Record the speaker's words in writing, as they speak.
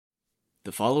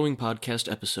The following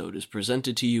podcast episode is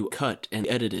presented to you cut and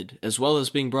edited, as well as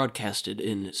being broadcasted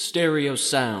in stereo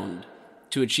sound.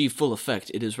 To achieve full effect,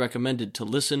 it is recommended to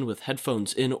listen with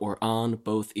headphones in or on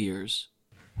both ears.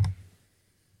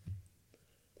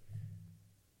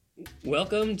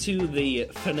 Welcome to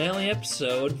the finale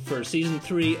episode for Season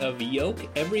 3 of Yoke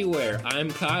Everywhere.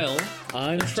 I'm Kyle.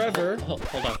 I'm Trevor. Hold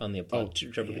off on the applause.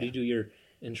 Trevor, could you do your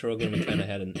intro again? We kind of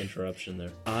had an interruption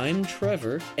there. I'm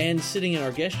Trevor, and sitting in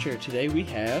our guest chair today we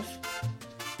have...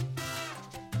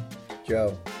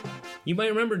 Joe. You might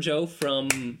remember Joe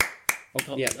from...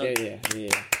 Yeah.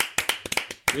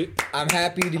 I'm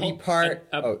happy to be part...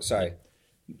 sorry.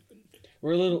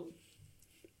 We're a little...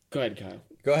 Go ahead, Kyle.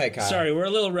 Go ahead, Kyle. Sorry, we're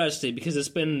a little rusty because it's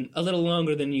been a little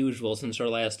longer than usual since our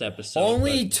last episode.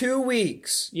 Only 2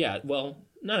 weeks. Yeah, well,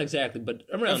 not exactly, but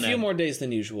around a few more days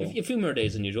than usual. A few more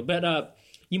days than usual. But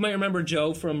you might remember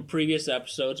Joe from previous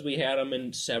episodes. We had him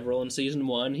in several in Season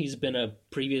 1. He's been a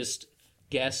previous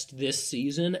guest this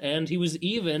season, and he was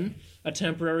even a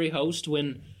temporary host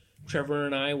when Trevor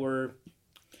and I were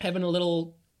having a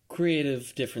little...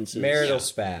 creative differences. Marital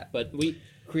spat. But we...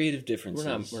 Creative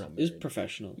differences. We're not it was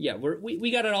professional. Yeah,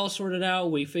 we got it all sorted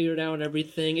out. We figured out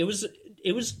everything. It was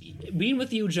being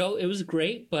with you, Joe. It was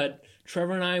great, but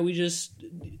Trevor and I, we just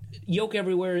Yoke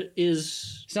Everywhere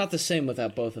is... It's not the same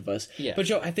without both of us. Yeah. But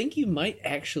Joe, I think you might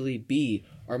actually be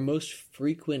our most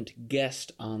frequent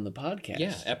guest on the podcast.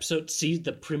 Yeah,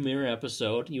 the premiere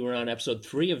episode. You were on episode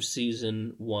 3 of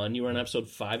Season 1. You were on episode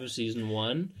 5 of Season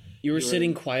 1. You were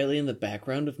sitting quietly in the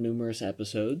background of numerous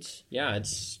episodes. Yeah,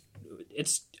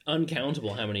 it's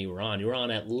uncountable how many you were on. You were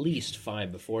on at least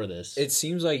 5 before this. It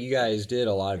seems like you guys did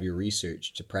a lot of your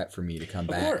research to prep for me to come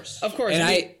back. Of course. And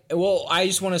I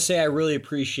just want to say I really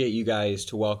appreciate you guys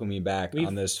to welcome me back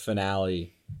on this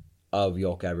finale of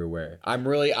Yoke Everywhere. I'm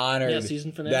really honored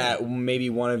season finale. that maybe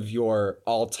one of your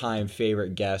all-time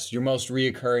favorite guests, your most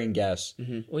reoccurring guest,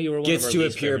 Well, you were one gets of our to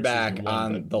least appear favorite back Season 1,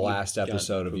 on but the you last got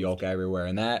episode of approved. Yoke Everywhere.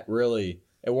 And that really,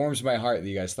 it warms my heart that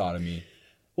you guys thought of me.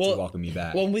 To welcome me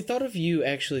back. Well, we thought of you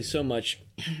actually so much.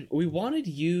 We wanted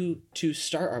you to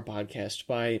start our podcast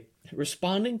by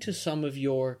responding to some of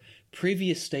your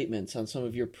previous statements on some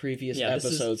of your previous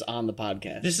episodes on the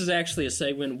podcast. This is actually a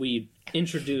segment we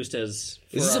introduced as...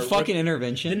 Is this a fucking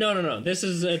intervention? No. This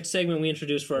is a segment we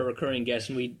introduced for our recurring guests,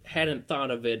 and we hadn't thought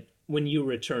of it when you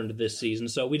returned this season,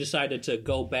 so we decided to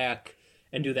go back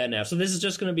and do that now. So this is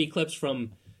just going to be clips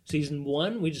from Season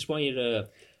 1. We just want you to...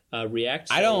 react.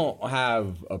 I don't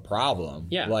have a problem.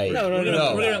 Yeah. Like, No.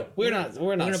 We're not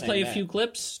We're going to saying play that. a few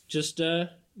clips. Just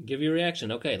give you a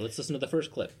reaction. Okay, let's listen to the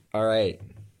first clip. All right.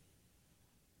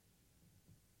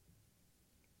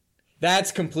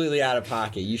 That's completely out of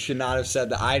pocket. You should not have said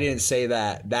that. I didn't say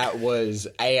that. That was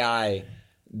AI.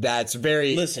 That's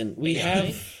very... Listen, we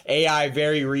have... AI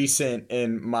very recent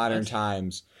in modern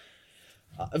times.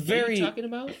 What are you talking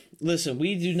about? Listen,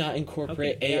 we do not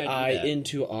incorporate AI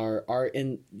into our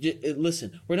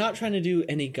listen, we're not trying to do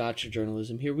any gotcha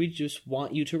journalism here. We just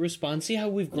want you to respond. See how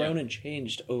we've grown and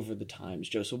changed over the times,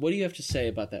 Joseph. What do you have to say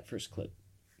about that first clip?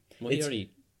 Well, you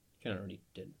kind of already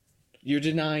did. You're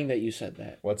denying that you said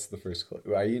that. What's the first clip?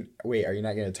 Are you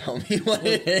not going to tell me what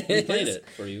it is? We played it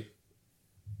for you.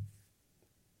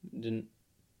 Didn't...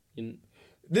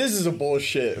 This is a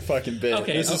bullshit fucking bit.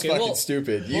 Okay, this is fucking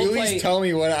stupid. You at least tell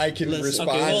me what I can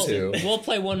respond to. We'll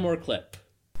play one more clip.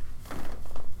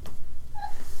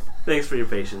 Thanks for your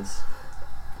patience.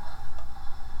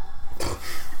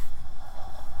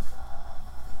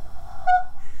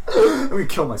 I'm gonna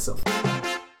kill myself.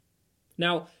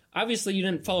 Now, obviously, you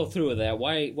didn't follow through with that.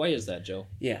 Why is that, Joe?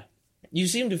 Yeah. You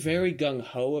seemed very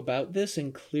gung-ho about this,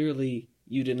 and clearly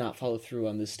you did not follow through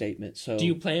on this statement. So, do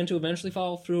you plan to eventually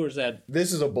follow through, or is that...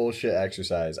 This is a bullshit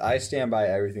exercise. I stand by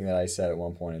everything that I said at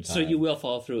one point in time. So you will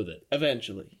follow through with it?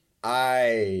 Eventually.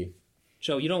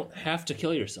 Joe, you don't have to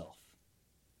kill yourself.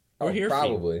 We're here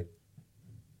probably.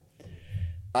 For you.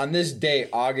 On this date,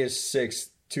 August 6th,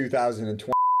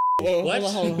 2020. What?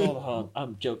 Hold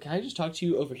on. Joe, can I just talk to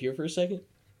you over here for a second?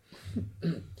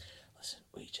 Listen,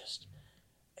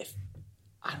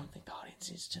 I don't think the audience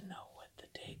needs to know what the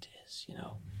date is, you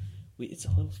know. It's a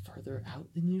little further out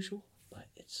than usual, but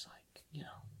it's like, you know,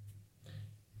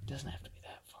 it doesn't have to be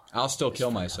that far. I'll still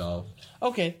kill myself.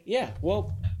 Okay, yeah,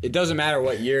 well... It doesn't matter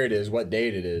what year it is, what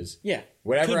date it is. Yeah.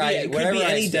 Whatever I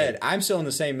said, day. I'm still in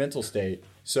the same mental state.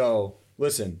 So,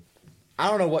 listen, I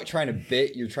don't know what trying to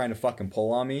bit you're trying to fucking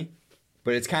pull on me,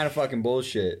 but it's kind of fucking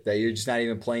bullshit that you're just not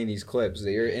even playing these clips,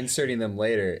 that you're inserting them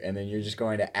later, and then you're just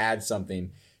going to add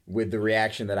something with the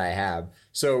reaction that I have.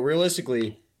 So,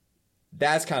 realistically,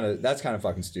 that's kind of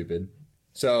fucking stupid.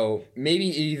 So maybe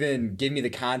even give me the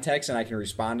context and I can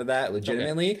respond to that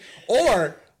legitimately. Okay.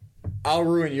 Or I'll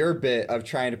ruin your bit of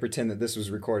trying to pretend that this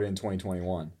was recorded in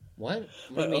 2021. What?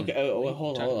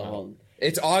 Hold on.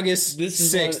 It's August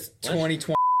 6th,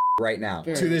 2020 right now.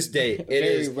 To this date. It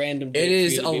is random. It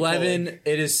is 11.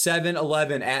 It is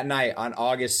 7:11 at night on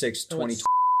August 6th, 2020.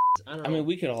 I mean,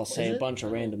 we could all say a bunch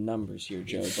of random numbers here,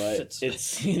 Joe, but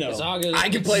it's you know. It's August. I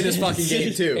can play this fucking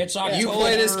game too. It's October. You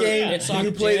play this game.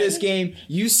 You play this game.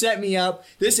 You set me up.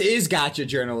 This is gotcha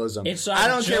journalism. I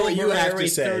don't care what you have to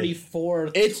say.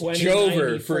 34th, it's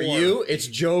Joever for you. It's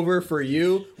Joever for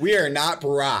you. We are not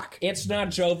Barack. It's not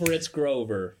Joever. It's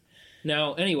Grover.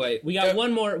 Now, anyway, we got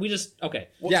one more. We just okay.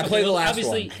 Yeah, play the last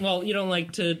obviously, one. Well, you don't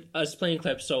like to us playing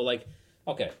clips, so like.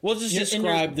 Okay, we'll just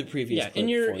describe the previous. Yeah, in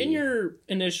your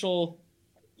initial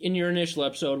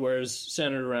episode, where it's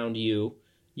centered around you,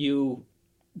 you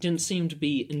didn't seem to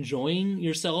be enjoying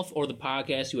yourself or the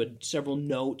podcast. You had several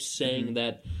notes saying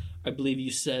that. I believe you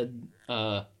said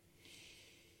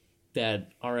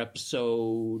that our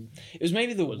episode it was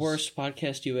maybe the worst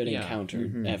podcast you had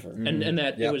encountered ever, and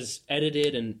that it was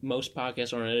edited, and most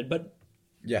podcasts aren't edited. But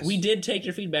we did take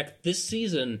your feedback. This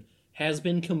season has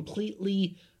been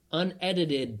completely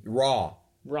unedited, raw.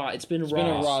 It's been been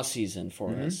a raw season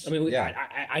for us. I mean,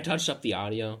 I touched up the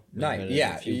audio.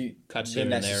 Nice, cuts the here and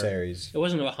necessaries. There. It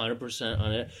wasn't 100%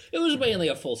 on it. It was mainly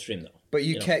a full stream though. But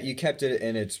you kept it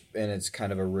in its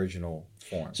kind of original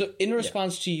form. So in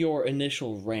response to your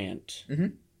initial rant,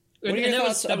 what are your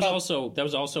thoughts that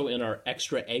was also in our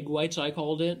extra egg whites, I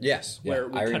called it. Yes, where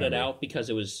we cut it out because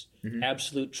it was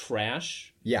absolute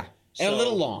trash. Yeah, and a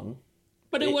little long.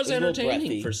 But it was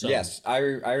entertaining for some. Yes, I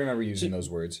remember using those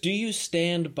words. Do you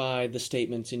stand by the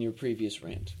statements in your previous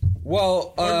rant?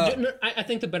 Well, I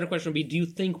think the better question would be, do you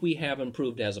think we have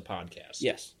improved as a podcast?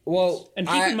 Yes. Well, and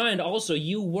keep in mind also,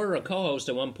 you were a co-host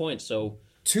at one point, so...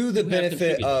 To the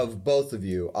benefit of both of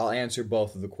you, I'll answer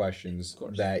both of the questions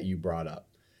that you brought up.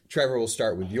 Trevor, we'll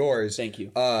start with yours. Thank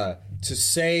you. To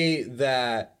say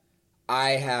that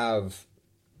I have...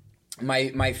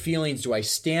 My feelings, do I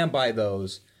stand by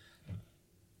those...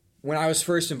 When I was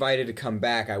first invited to come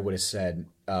back, I would have said,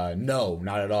 no,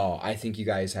 not at all. I think you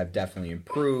guys have definitely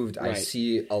improved. Right. I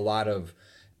see a lot of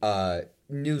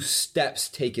new steps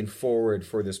taken forward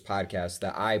for this podcast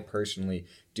that I personally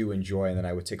do enjoy and that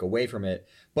I would take away from it.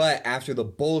 But after the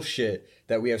bullshit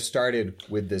that we have started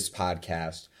with this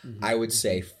podcast, I would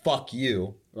say, fuck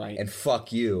you. Right. And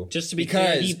fuck you. Just to be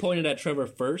clear, he pointed at Trevor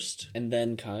first. And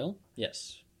then Kyle?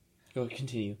 Yes. Go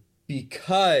continue.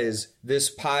 Because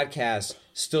this podcast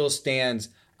still stands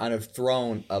on a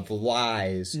throne of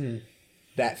lies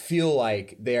that feel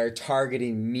like they are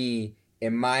targeting me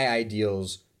and my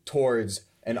ideals towards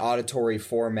an auditory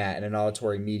format and an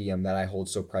auditory medium that I hold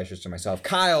so precious to myself.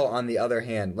 Kyle, on the other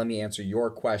hand, let me answer your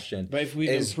question. But if we've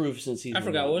improved since season 1. I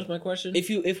forgot, what was my question?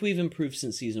 If we've improved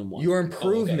since season 1. Your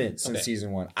improvement since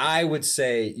season 1. I would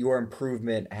say your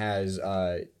improvement has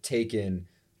taken...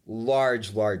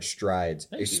 large strides.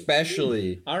 Thank especially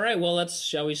you. All right, well,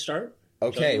 shall we start?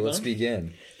 Okay, let's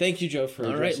begin. Thank you, Joe, for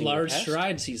all right, large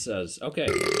strides, he says. Okay.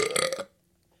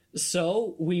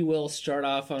 So we will start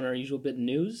off on our usual bit of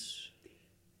news.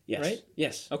 Yes. Right?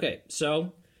 Yes. Okay,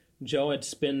 so Joe,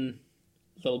 it's been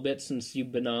a little bit since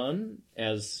you've been on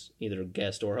as either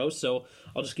guest or host, so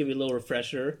I'll just give you a little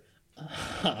refresher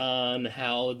on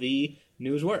how the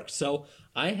news works. So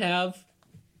I have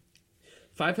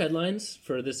 5 headlines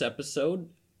for this episode,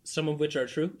 some of which are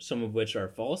true, some of which are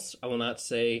false. I will not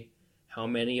say how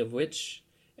many of which,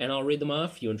 and I'll read them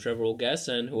off. You and Trevor will guess,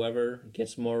 and whoever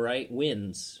gets more right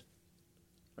wins.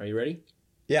 Are you ready?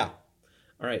 Yeah.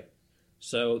 All right.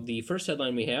 So the first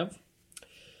headline we have,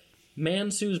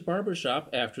 man sues barbershop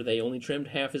after they only trimmed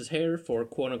half his hair for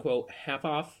quote-unquote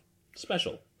half-off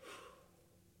special.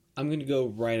 I'm going to go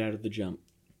right out of the jump.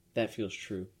 That feels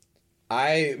true.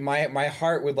 My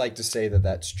heart would like to say that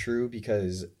that's true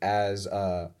because as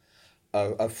a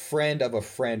friend of a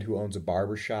friend who owns a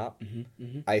barbershop,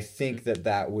 I think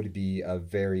that would be a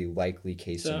very likely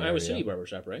case scenario. Iowa City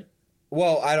barbershop, right?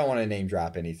 Well, I don't want to name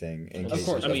drop anything. Of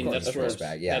course,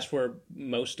 that's where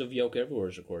most of Yoke Everywhere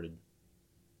is recorded.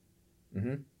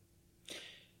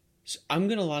 So I'm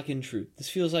going to lock in truth. This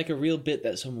feels like a real bit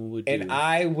that someone would do. And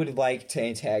I would like to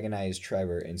antagonize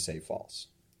Trevor and say false.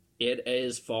 It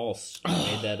is false. I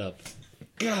made that up.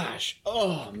 Gosh.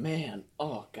 Oh, man.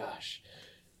 Oh, gosh.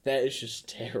 That is just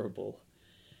terrible.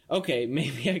 Okay,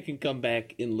 maybe I can come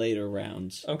back in later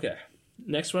rounds. Okay.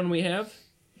 Next one we have.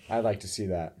 I'd like to see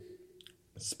that.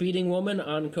 Speeding woman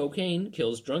on cocaine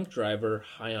kills drunk driver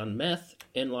high on meth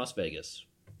in Las Vegas.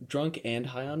 Drunk and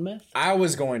high on meth? I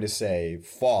was going to say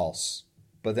false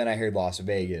but then I heard Las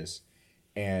Vegas,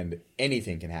 and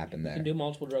anything can happen there. You can do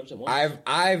multiple drugs at once.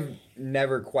 I've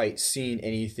never quite seen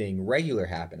anything regular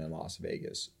happen in Las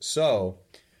Vegas. So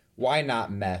why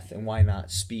not meth and why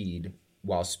not speed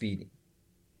while speeding?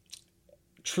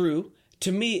 True.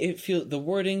 To me, the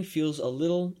wording feels a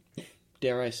little,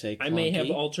 dare I say, clunky. I may have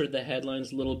altered the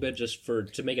headlines a little bit just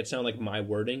to make it sound like my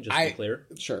wording, just to be clear.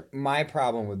 Sure. My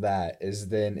problem with that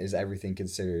is everything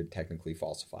considered technically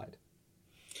falsified?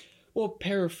 Well,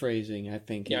 paraphrasing, I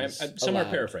think, some are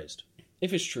paraphrased.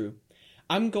 If it's true.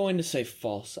 I'm going to say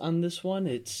false on this one.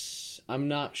 I'm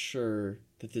not sure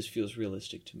that this feels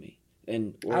realistic to me.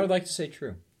 I would like to say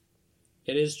true.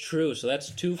 It is true, so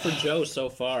that's 2 for Joe so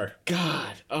far.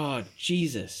 God. Oh,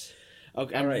 Jesus.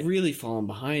 Okay, I'm really falling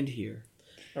behind here.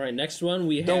 All right, next one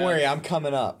we have... Don't worry, I'm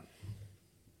coming up.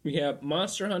 We have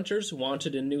monster hunters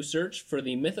wanted in new search for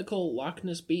the mythical Loch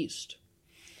Ness Beast.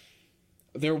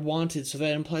 They're wanted, so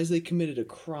that implies they committed a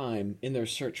crime in their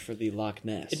search for the Loch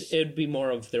Ness. It'd be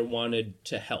more of they're wanted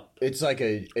to help. It's like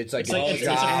a job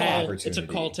opportunity. It's a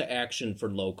call to action for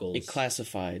locals. A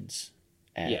classifieds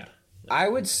ad. Yeah. I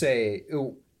would say,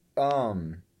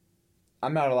 I'm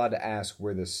not allowed to ask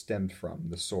where this stemmed from,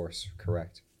 the source,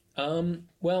 correct?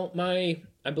 Well,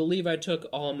 I believe I took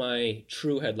all my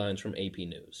true headlines from AP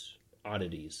News.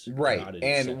 Oddities. Right. Oddities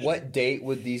And section. what date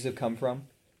would these have come from?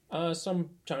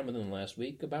 Sometime within the last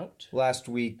week, about. Last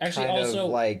week, Actually, kind also,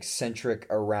 of like centric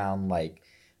around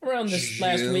this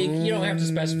last week. You don't have to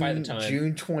specify the time.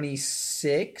 June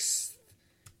 26th,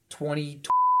 2020.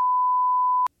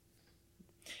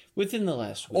 Within the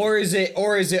last week. Or is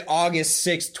it August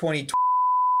 6th, 2020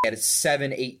 at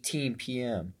 7:18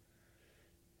 p.m.?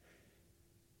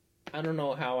 I don't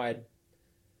know how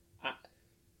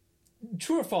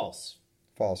true or false?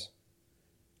 False.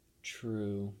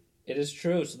 True. It is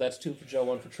true, so that's 2 for Joe,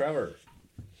 1 for Trevor.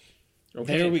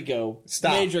 Okay. There we go.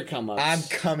 Stop. Major come-ups. I'm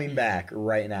coming back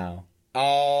right now.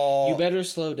 Oh, you better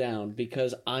slow down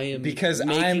because I'm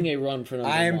making a run for number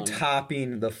one. I'm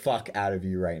topping the fuck out of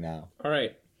you right now. All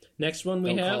right. Next one we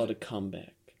Don't have. call it a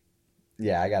comeback.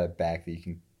 Yeah, I got it back that you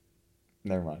can.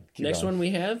 Never mind. Keep Next going. one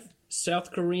we have.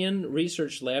 South Korean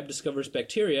research lab discovers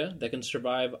bacteria that can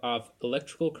survive off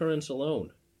electrical currents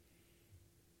alone.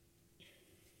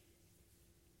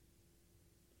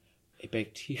 A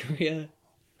bacteria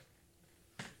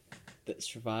that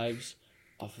survives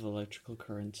off of electrical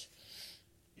currents.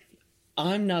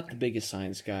 I'm not the biggest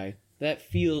science guy. That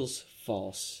feels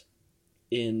false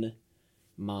in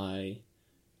my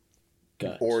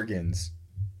gut. Organs.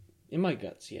 In my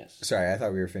guts, yes. Sorry, I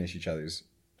thought we were finished each other's.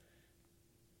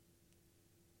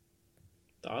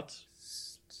 Thoughts?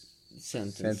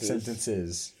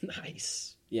 Sentences.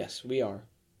 Nice. Yes, we are.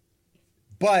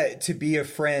 But to be a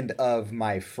friend of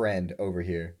my friend over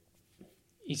here,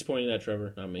 He's pointing at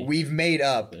Trevor, not me. we've made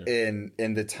up in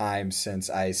the time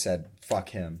since I said fuck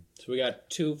him. So we got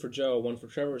 2 for Joe, 1 for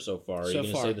Trevor so far. Are you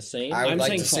going to say the same? I would I'm like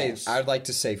saying to say false. I would like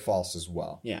to say false as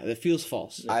well. Yeah, that feels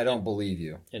false. I don't believe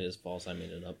you. It is false. I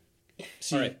made it up.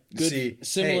 See, All right. good,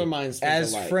 similar minds think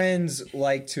as alike. friends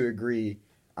like to agree.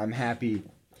 I'm happy.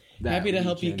 Happy to we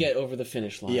help you can- get over the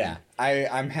finish line. Yeah,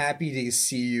 I'm happy to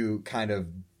see you kind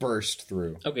of burst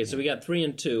through. Okay, so we got 3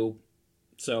 and 2.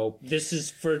 So this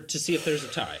is to see if there's a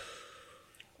tie.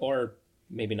 Or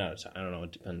maybe not a tie. I don't know.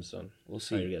 It depends on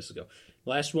how your guesses go.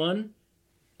 Last one.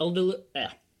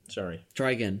 Sorry.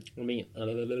 Try again. Let me...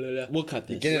 We'll cut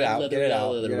this. Get it out. Get it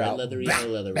out. Get it Red out. leather, yellow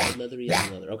leather, red leather,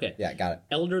 yellow leather. Okay. Yeah, got it.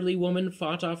 Elderly woman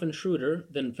fought off intruder,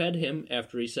 then fed him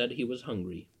after he said he was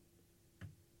hungry.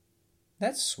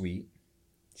 That's sweet.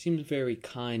 Seems very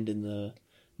kind in the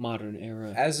modern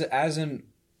era. As an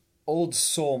old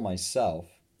soul myself,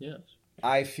 Yes.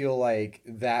 I feel like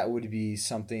that would be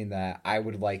something that I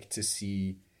would like to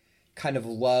see kind of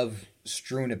love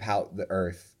strewn about the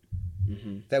earth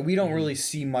that we don't really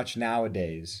see much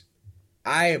nowadays.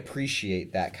 I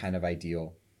appreciate that kind of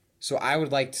ideal. So I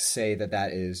would like to say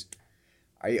that is...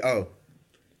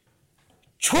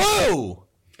 True!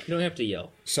 You don't have to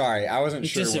yell. Sorry, I wasn't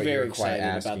He's sure just what you very were quite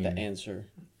excited asking. about the answer.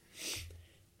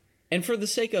 And for the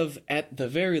sake of, at the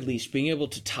very least, being able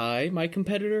to tie my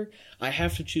competitor, I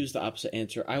have to choose the opposite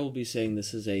answer. I will be saying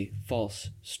this is a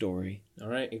false story. All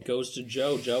right, it goes to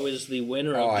Joe. Joe is the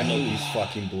winner Oh, of I the hope news. you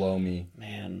fucking blow me.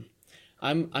 Man,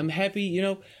 I'm happy. You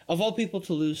know, of all people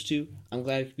to lose to, I'm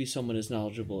glad it could be someone as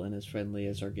knowledgeable and as friendly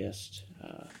as our guest,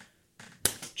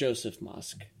 Joseph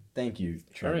Mosk. Thank you,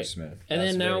 All Trevor right. Smith. And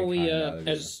That's then now very we, kind of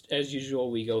you. as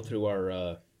usual, we go through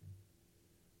our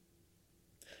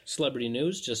celebrity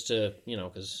news just to,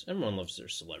 because everyone loves their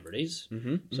celebrities.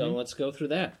 So let's go through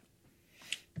that.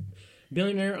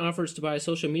 Billionaire offers to buy a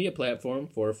social media platform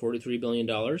for $43 billion.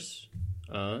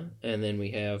 And then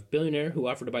we have billionaire who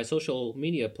offered to buy social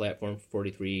media platform for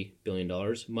 $43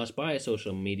 billion must buy a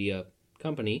social media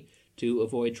company to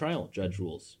avoid trial, judge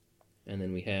rules. And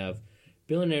then we have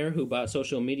billionaire who bought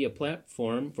social media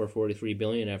platform for $43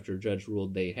 billion after judge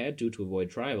ruled they had to avoid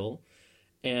trial.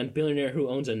 And billionaire who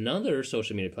owns another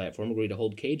social media platform agreed to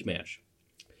hold cage match.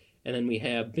 And then we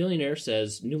have billionaire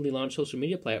says newly launched social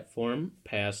media platform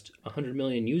passed 100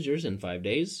 million users in 5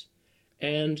 days.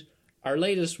 And our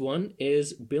latest one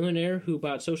is billionaire who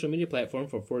bought social media platform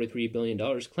for $43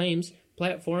 billion claims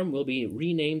platform will be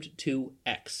renamed to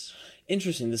X.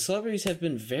 Interesting. The celebrities have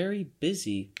been very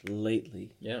busy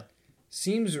lately. Yeah.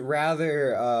 Seems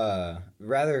rather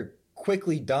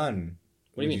quickly done.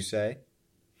 What do you mean? You say?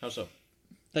 How so?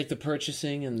 Like the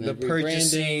purchasing and The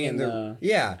purchasing and the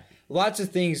yeah, lots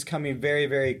of things coming very,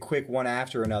 very quick one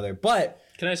after another. But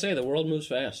Can I say the world moves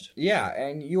fast? yeah,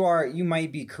 and you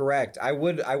might be correct. I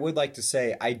would like to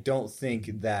say I don't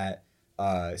think that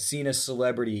seeing a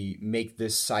celebrity make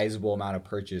this sizable amount of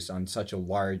purchase on such a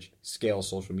large scale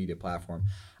social media platform,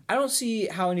 I don't see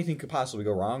how anything could possibly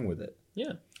go wrong with it.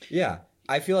 Yeah. Yeah.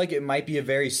 I feel like it might be a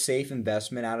very safe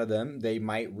investment out of them. They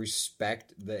might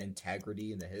respect the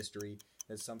integrity and the history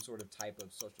that some sort of type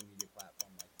of social media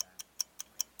platform like that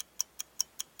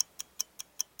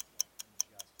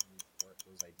just report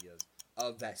those ideas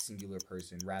of that singular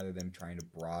person rather than trying to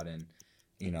broaden,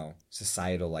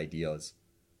 societal ideas.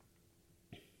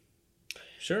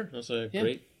 Sure. That's a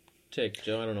great take,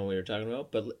 Joe. I don't know what you're talking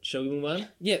about, but shall we move on?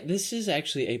 Yeah, this is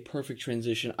actually a perfect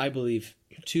transition, I believe,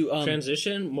 to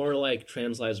Transition? More like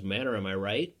trans lives matter, am I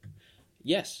right?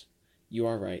 Yes, you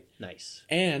are right. Nice.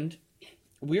 And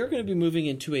we are going to be moving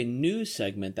into a new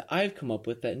segment that I've come up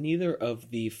with that neither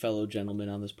of the fellow gentlemen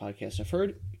on this podcast have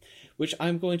heard, which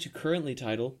I'm going to currently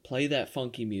title Play That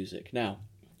Funky Music. Now,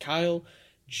 Kyle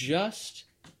just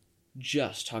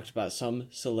talked about some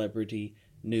celebrity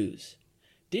news.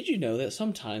 Did you know that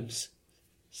sometimes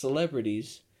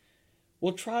celebrities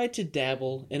will try to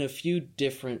dabble in a few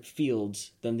different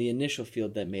fields than the initial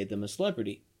field that made them a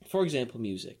celebrity? For example,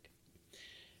 music.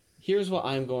 Here's what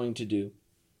I'm going to do.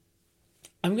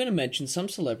 I'm going to mention some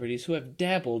celebrities who have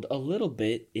dabbled a little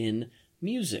bit in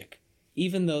music,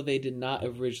 even though they did not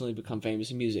originally become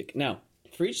famous in music. Now,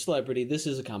 for each celebrity, this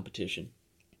is a competition.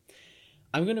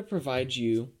 I'm going to provide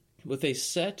you with a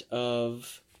set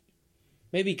of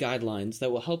maybe guidelines that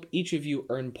will help each of you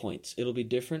earn points. It'll be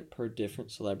different per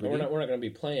different celebrity. We're not going to be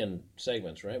playing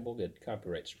segments, right? We'll get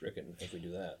copyright stricken if we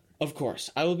do that. Of course.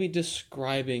 I will be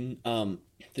describing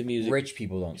the music. Rich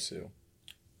people don't sue.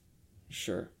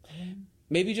 Sure.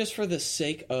 Maybe just for the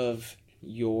sake of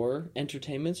your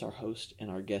entertainments, our host and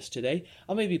our guest today,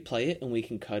 I'll maybe play it and we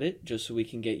can cut it just so we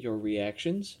can get your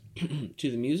reactions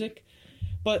to the music.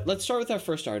 But let's start with our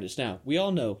first artist. Now, we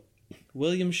all know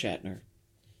William Shatner.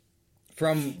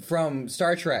 From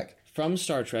Star Trek. From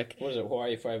Star Trek. What is it,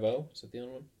 Hawaii 5-0? Is that the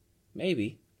other one?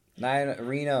 Maybe.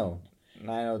 Reno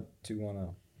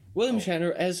 90210. William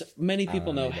Shatner, as many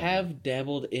people know, have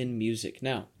dabbled in music.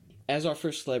 Now, as our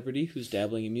first celebrity who's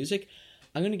dabbling in music,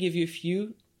 I'm going to give you a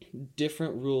few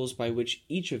different rules by which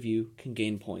each of you can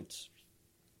gain points.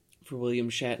 For William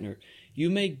Shatner, you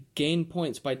may gain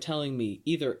points by telling me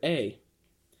either A,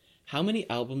 how many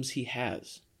albums he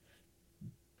has,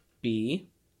 B,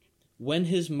 when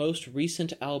his most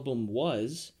recent album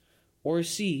was, or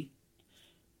C,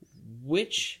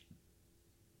 which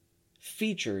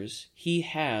features he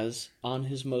has on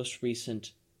his most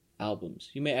recent albums.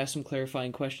 You may ask some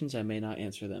clarifying questions. I may not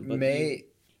answer them. But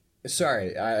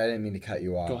Sorry, I didn't mean to cut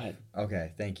you off. Go ahead.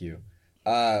 Okay, thank you.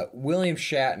 William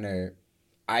Shatner,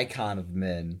 icon of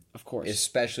men. Of course.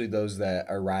 Especially those that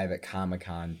arrive at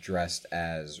Comic-Con dressed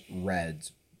as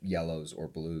reds, yellows, or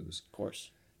blues. Of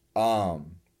course. I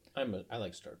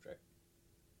like Star Trek.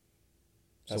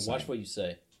 So That's watch not- what you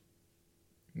say.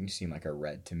 You seem like a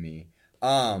red to me.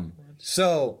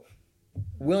 So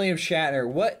William Shatner,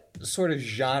 what sort of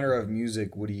genre of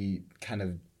music would he kind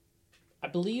of... I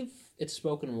believe it's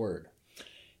spoken word.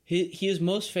 He is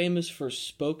most famous for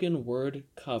spoken word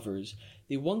covers.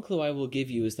 The one clue I will give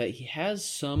you is that he has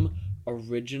some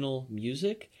original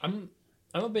music. I'm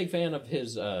a big fan of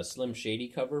his Slim Shady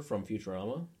cover from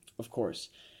Futurama. Of course.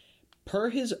 Per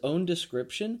his own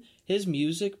description, his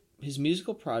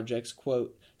musical projects,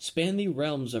 quote, span the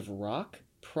realms of rock,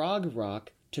 prog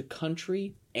rock, to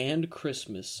country and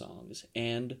Christmas songs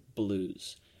and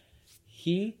blues.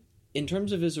 He, in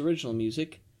terms of his original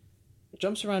music,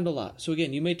 jumps around a lot. So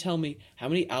again, you may tell me how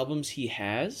many albums he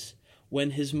has,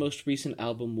 when his most recent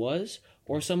album was,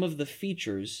 or some of the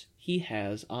features he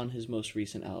has on his most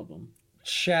recent album.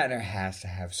 Shatner has to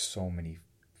have so many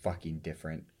fucking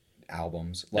different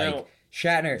albums. Like, Now-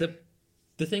 Shatner.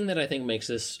 The thing that I think makes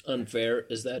this unfair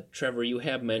is that, Trevor, you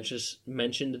have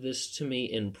mentioned this to me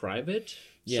in private,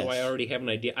 Yes. so I already have an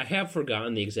idea. I have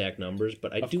forgotten the exact numbers,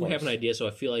 but I do have an idea, so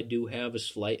I feel I do have a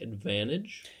slight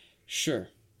advantage. Sure.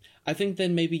 I think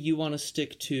then maybe you want to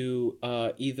stick to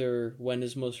either when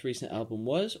his most recent album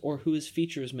was or who his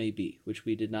features may be, which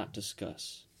we did not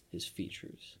discuss, his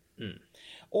features.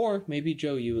 Or maybe,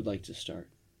 Joe, you would like to start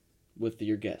with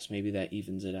your guess. Maybe that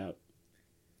evens it out.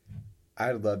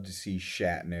 I'd love to see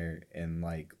Shatner and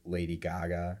like Lady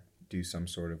Gaga do some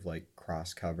sort of like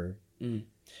cross cover.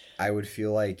 I would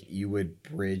feel like you would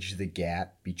bridge the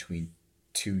gap between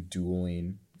two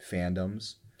dueling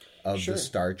fandoms of the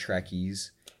Star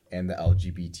Trekkies and the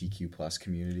LGBTQ plus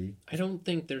community. I don't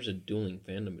think there's a dueling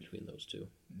fandom between those two.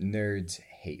 Nerds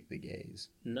hate the gays.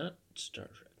 Not Star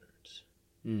Trek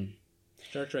nerds.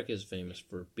 Star Trek is famous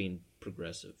for being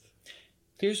progressive.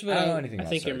 Here's what I don't know anything I about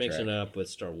think Star you're mixing Trek. it up with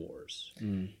Star Wars.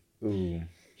 Ooh.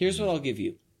 Here's what I'll give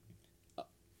you.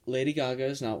 Lady Gaga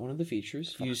is not one of the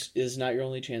features. Is not your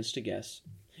only chance to guess.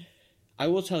 I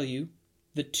will tell you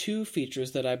the two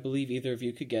features that I believe either of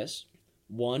you could guess.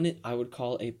 One I would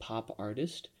call a pop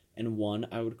artist, and one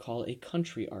I would call a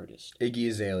country artist. Iggy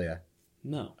Azalea.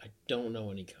 No. I don't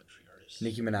know any country artists.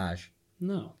 Nicki Minaj.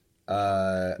 No.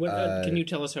 Can you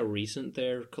tell us how recent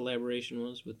their collaboration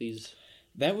was with these?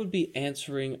 That would be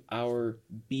answering our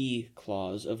B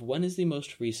clause of when is the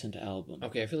most recent album.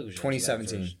 Okay, I feel like we should answer that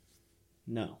 2017. first.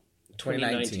 No.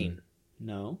 2019.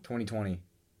 No. 2020.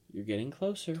 You're getting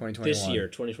closer. 2021. This year,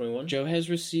 2021? Joe has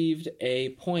received a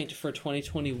point for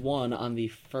 2021 on the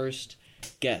first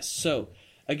guess. So,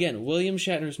 again, William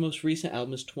Shatner's most recent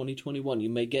album is 2021. You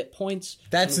may get points.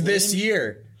 That's on this William-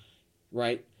 year.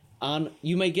 Right.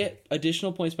 You may get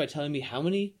additional points by telling me how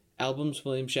many albums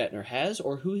William Shatner has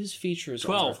or who his features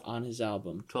 12. are on his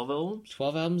album. 12 albums?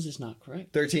 12 albums is not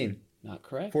correct. 13. Not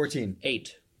correct. 14.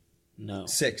 8. No.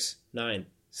 6. 9.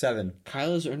 7.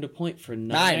 Kyle has earned a point for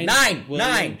Nine.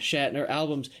 William Shatner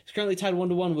albums. It's currently tied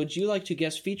 1-1. Would you like to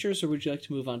guess features or would you like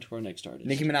to move on to our next artist?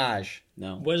 Nicki Minaj.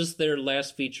 No. Was their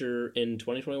last feature in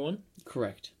 2021?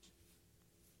 Correct.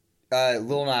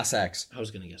 Lil Nas X. I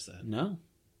was going to guess that. No.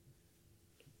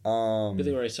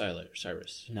 Billy Ray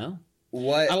Cyrus. No.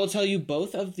 What? I will tell you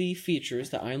both of the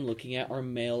features that I'm looking at are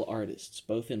male artists,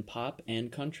 both in pop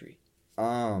and country.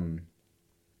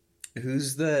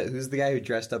 Who's the guy who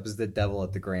dressed up as the devil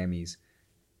at the Grammys?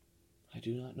 I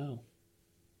do not know.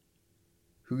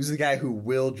 Who's the guy who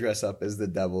will dress up as the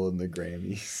devil in the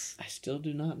Grammys? I still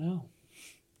do not know.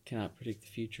 Cannot predict the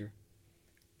future.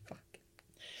 Fuck.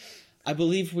 I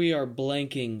believe we are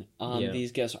blanking on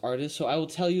these guest artists, so I will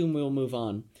tell you and we'll move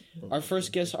on. Our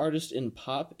first guest artist in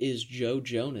pop is Joe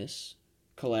Jonas,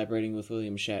 collaborating with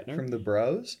William Shatner. From the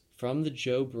Bros? From the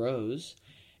Joe Bros.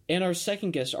 And our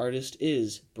second guest artist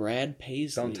is Brad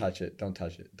Paisley. Don't touch it. Don't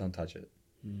touch it. Don't touch it.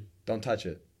 Don't touch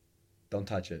it. Don't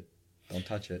touch it. Don't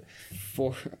touch it.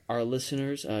 For our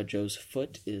listeners, Joe's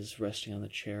foot is resting on the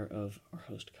chair of our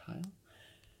host, Kyle.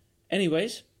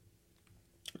 Anyways,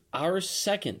 our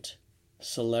second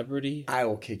celebrity I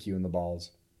will kick you in the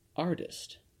balls.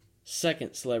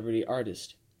 second celebrity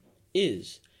artist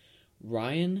is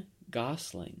Ryan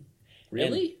Gosling.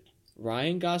 Really? And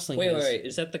Ryan Gosling Wait.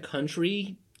 Is that the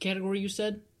country category you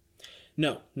said?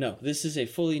 No. This is a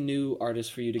fully new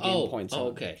artist for you to gain points on.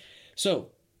 Okay. So,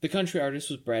 the country artist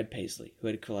was Brad Paisley, who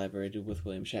had collaborated with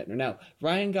William Shatner. Now,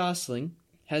 Ryan Gosling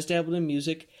has dabbled in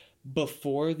music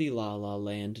before the La La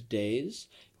Land days,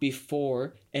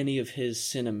 before any of his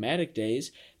cinematic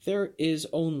days. There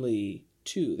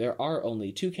are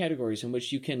only two categories in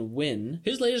which you can win.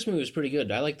 His latest movie was pretty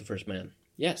good. I like The First Man.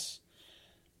 Yes.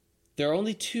 There are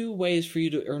only two ways for you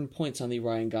to earn points on the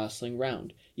Ryan Gosling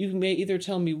round. You may either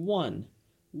tell me, one,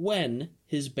 when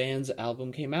his band's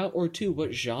album came out, or two,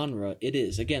 what genre it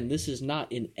is. Again, this is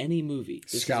not in any movie.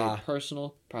 This Ska. is a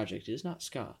personal project. It is not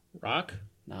ska. Rock?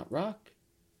 Not rock.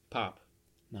 Pop.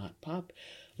 Not pop.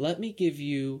 Let me give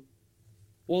you...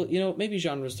 Well, maybe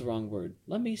genre is the wrong word.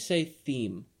 Let me say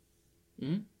theme.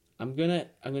 I'm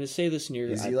gonna say this in your...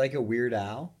 Is he like a Weird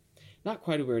Al? Not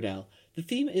quite a Weird Al. The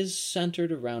theme is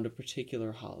centered around a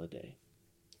particular holiday.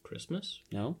 Christmas?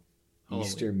 No? Halloween.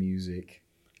 Easter music.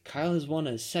 Kyle has won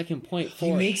a second point for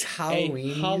He makes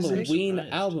Halloween a Halloween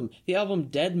music? album. The album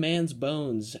Dead Man's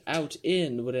Bones, out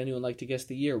in, would anyone like to guess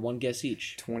the year? One guess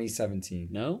each. 2017.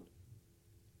 No?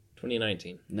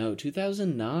 2019. No,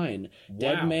 2009.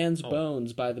 Dead Man's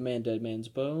Bones by the man Dead Man's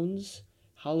Bones.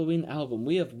 Halloween album.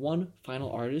 We have one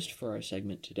final artist for our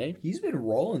segment today. He's been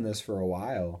rolling this for a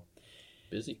while.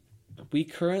 Busy. We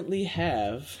currently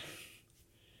have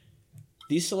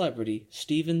the celebrity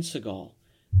Steven Seagal.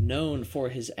 known for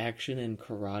his action and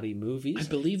karate movies. I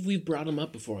believe we've brought him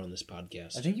up before on this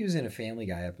podcast. I think he was in a Family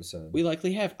Guy episode. We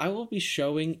likely have. I will be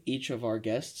showing each of our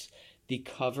guests the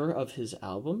cover of his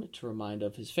album to remind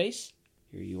of his face.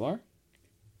 Here you are.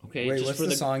 Okay, Wait, just what's for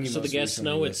the song you so the most guests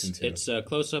recently know it's listened to? a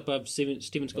close up of Steven What's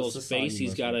the Skull's song face. you He's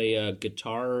most got a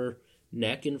guitar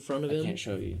neck in front of I him. can't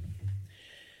show you.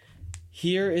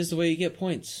 Here is the way you get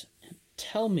points.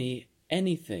 Tell me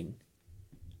anything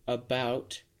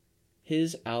about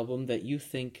his album that you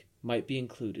think might be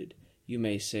included. You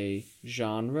may say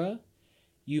genre.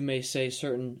 You may say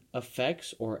certain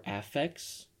effects or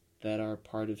affects that are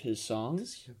part of his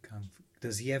songs.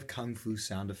 Does he have kung fu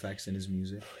sound effects in his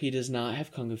music? He does not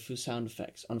have kung fu sound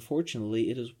effects. Unfortunately,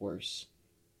 it is worse.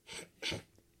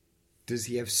 Does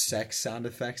he have sex sound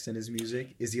effects in his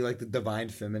music? Is he like the divine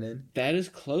feminine? That is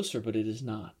closer, but it is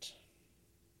not.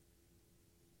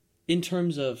 In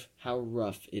terms of how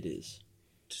rough it is.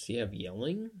 Does he have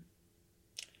yelling?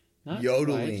 Not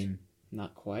Yodeling. Quite.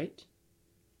 Not quite.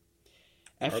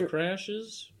 Car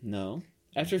crashes? No.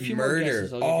 After a few Murder. more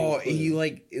guesses, I'll give you a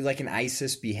clue. He like an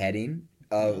ISIS beheading.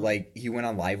 Like he went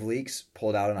on Live Leaks,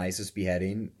 pulled out an ISIS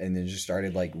beheading, and then just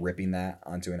started like ripping that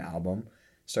onto an album.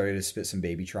 Started to spit some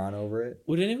Babytron over it.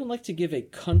 Would anyone like to give a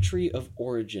country of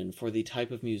origin for the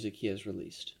type of music he has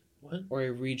released? What? Or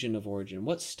a region of origin?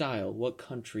 What style, what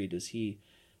country does he...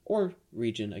 Or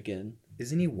region, again.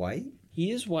 Isn't he white?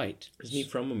 He is white. Isn't he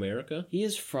from America? He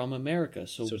is from America,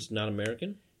 so it's not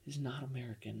American? he's not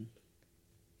American.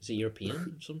 Is he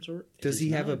European of some sort? Does he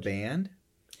have a not. band?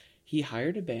 He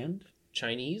hired a band.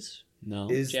 Chinese? No.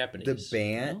 Is Japanese. the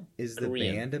band No. is the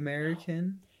Korean. band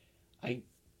American? I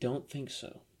don't think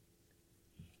so.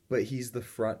 But he's the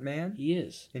front man He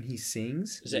is. and he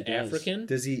sings? Is it He does. African?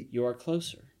 Does he You are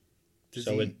closer.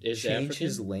 So he it is change African?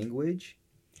 his language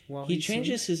while He he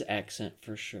changes sings? his accent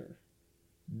for sure.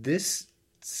 This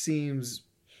seems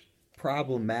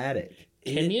problematic.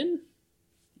 Kenyan?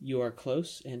 You are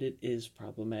close, and it is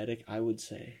problematic, I would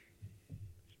say.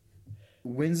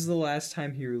 When's the last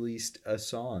time he released a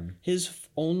song? His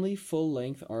only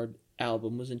full-length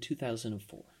album was in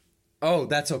 2004. Oh,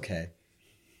 that's okay.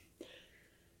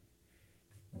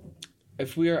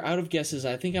 If we are out of guesses,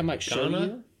 I think I might show Ghana?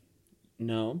 you.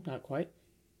 No, not quite.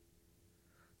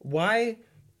 Why?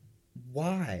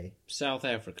 Why? South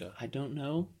Africa. I don't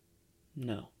know.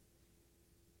 No.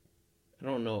 I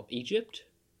don't know. Egypt?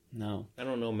 No. I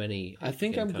don't know many I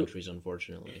think African I'm countries,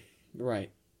 unfortunately.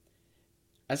 Right.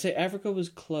 I say Africa was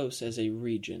close as a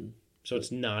region. So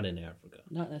it's not in Africa.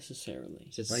 Not necessarily.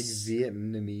 Is it, Like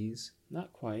Vietnamese,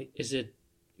 Not quite. is it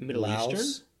Middle Laos,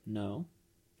 Eastern? No.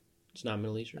 It's not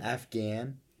Middle Eastern.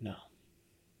 Afghan. No.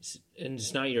 And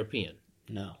it's not European.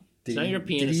 No. It's not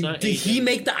European. Did It's he, not Did he Asian.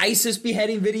 make the ISIS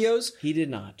beheading videos? He did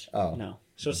not. Oh. No.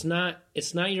 So it's not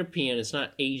European. It's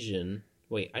not Asian.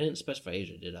 Wait, I didn't specify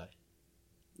Asia, did I?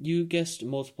 You guessed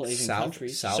multiple Asian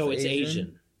countries. South So it's Asian,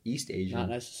 Asian. East Asian, Not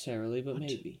necessarily, but What?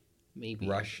 maybe. Maybe.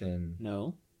 Russian,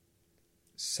 No.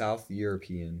 South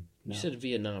European. No. You said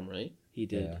Vietnam, right? He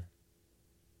did. Yeah.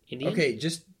 Indian? Okay,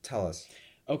 just tell us.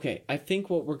 Okay, I think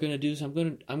what we're gonna do is I'm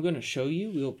gonna show you.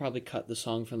 We will probably cut the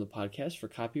song from the podcast for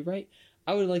copyright.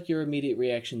 I would like your immediate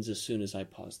reactions as soon as I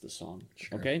pause the song.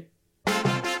 Sure. Okay?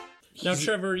 Now,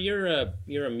 Trevor, you're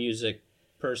a music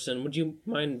person. Would you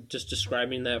mind just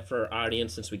describing that for our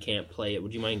audience since we can't play it?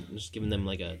 Would you mind just giving them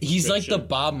like a He's like the description?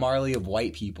 Bob Marley of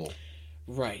white people.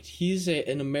 Right. He's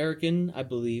an American, I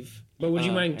believe. But would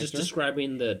you mind just actor.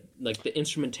 describing the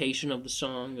instrumentation of the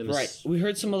song? And the Right. We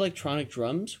heard some electronic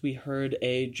drums. We heard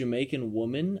a Jamaican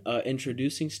woman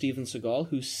introducing Steven Seagal,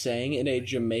 who sang in a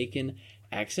Jamaican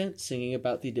accent, singing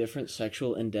about the different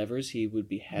sexual endeavors he would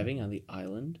be having on the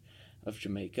island of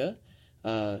Jamaica.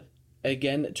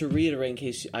 Again, to reiterate in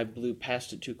case I blew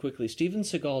past it too quickly, Steven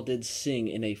Seagal did sing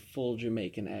in a full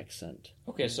Jamaican accent.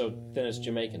 Okay, so then it's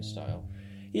Jamaican style.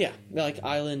 Yeah, like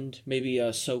island, maybe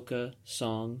a soca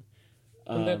song.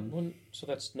 So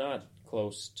that's not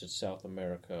close to South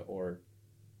America or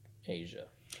Asia.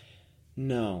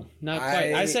 No, not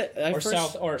quite. I said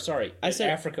Africa or I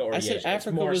said Asia. It's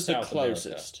Africa more was the South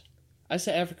closest. I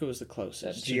said Africa was the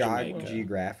closest. to Jamaica.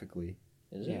 Geographically.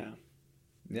 Is it? Yeah.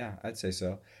 Yeah, I'd say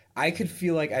so. I could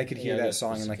feel like I could hear Yeah, I that guess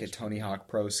song in like a specifically. Tony Hawk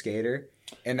Pro Skater,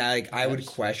 and I would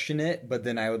question it, but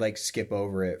then I would like skip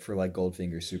over it for like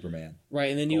Goldfinger Superman. Right,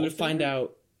 and then you would Goldfinger? find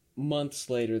out months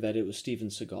later that it was Steven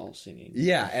Seagal singing.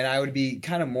 Yeah, and I would be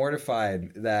kind of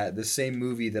mortified that the same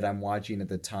movie that I'm watching at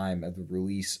the time of the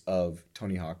release of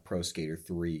Tony Hawk Pro Skater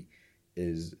 3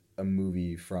 is a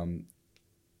movie from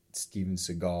Steven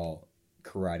Seagal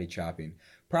karate chopping.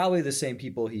 Probably the same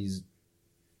people he's...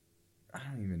 I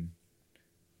don't even...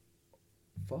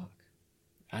 Fuck.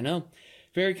 I know.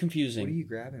 Very confusing. What are you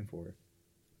grabbing for?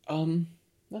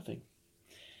 Nothing.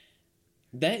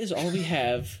 That is all we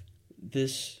have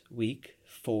this week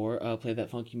for Play That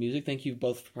Funky Music. Thank you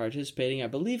both for participating. I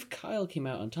believe Kyle came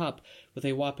out on top with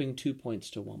a whopping 2 points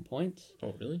to 1 point.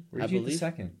 Oh, really? Where'd you get the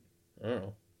second?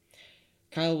 Oh.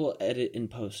 Kyle will edit in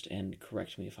post and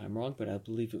correct me if I'm wrong, but I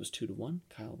believe it was 2-1.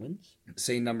 Kyle wins.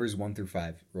 Say numbers 1 through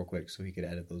 5 real quick so he could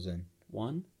edit those in.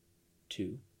 1,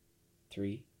 2,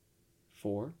 3,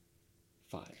 4,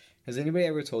 5. Has anybody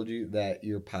ever told you that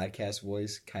your podcast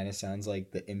voice kind of sounds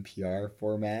like the NPR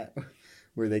format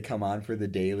where they come on for the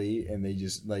daily and they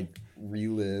just like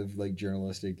relive like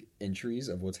journalistic entries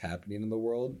of what's happening in the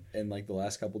world in like the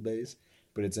last couple days,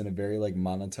 but it's in a very like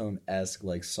monotone-esque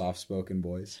like soft-spoken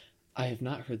voice? I have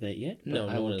not heard that yet, but No,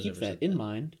 I no one will has keep ever that said in that.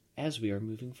 mind as we are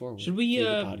moving forward. Should we, through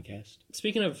the podcast?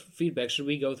 Speaking of feedback, should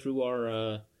we go through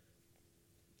our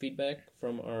feedback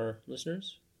from our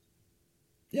listeners?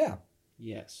 Yeah.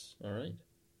 Yes. All right.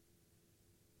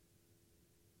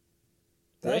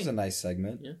 That was a nice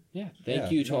segment. Yeah.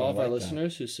 Thank you to no, all I of our like that.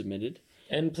 listeners who submitted.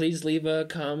 And please leave a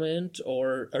comment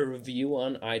or a review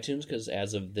on iTunes, because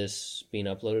as of this being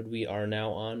uploaded, we are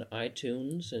now on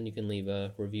iTunes, and you can leave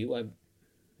a review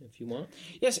if you want.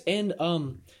 Yes, and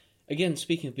again,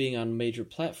 speaking of being on major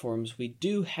platforms, we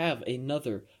do have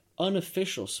another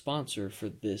unofficial sponsor for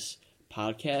this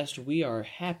podcast. We are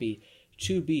happy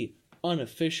to be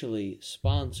unofficially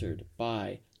sponsored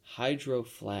by Hydro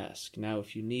Flask. Now,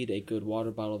 if you need a good water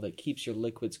bottle that keeps your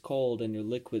liquids cold and your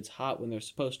liquids hot when they're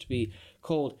supposed to be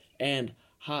cold and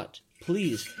hot,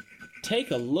 please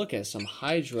take a look at some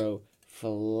Hydro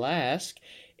Flask.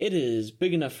 It is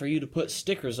big enough for you to put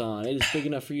stickers on. It is big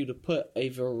enough for you to put a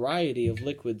variety of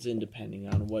liquids in depending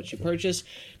on what you purchase.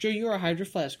 Joe, you're a Hydro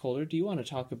Flask holder. Do you want to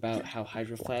talk about how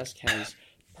Hydro Flask has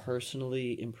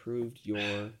personally improved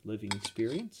your living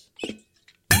experience?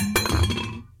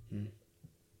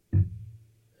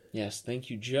 Yes, thank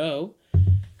you, Joe.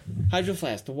 Hydro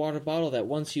Flask, the water bottle that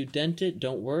once you dent it,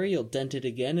 don't worry, you'll dent it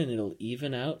again and it'll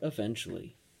even out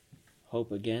eventually.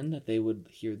 Hope again that they would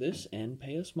hear this and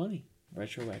pay us money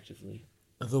retroactively.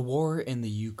 The war in the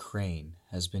Ukraine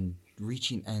has been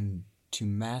reaching end to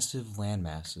massive land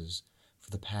masses for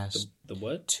the past The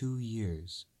what? 2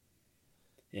 years.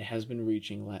 It has been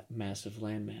reaching massive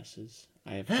land masses.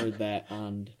 I have heard that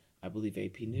on, I believe,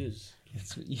 AP News.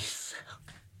 That's what you sound.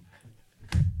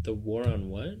 The war on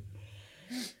what?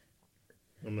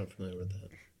 I'm not familiar with that.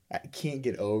 I can't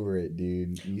get over it,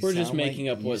 dude. We're just making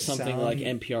up what something like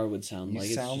NPR would sound like. You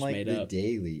It's sound just like made the up.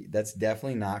 Daily. That's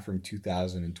definitely not from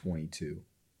 2022.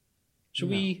 Should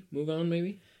we move on,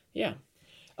 maybe? Yeah.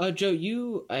 Joe,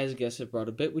 you, as a guest, have brought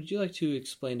a bit. Would you like to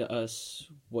explain to us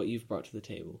what you've brought to the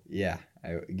table? Yeah,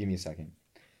 give me a second.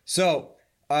 So,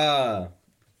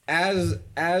 as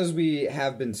we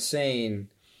have been saying,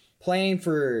 planning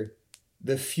for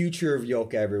the future of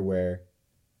Yolk Everywhere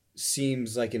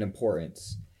seems like an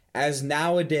importance. As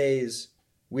nowadays,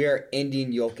 we are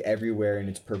ending Yolk Everywhere in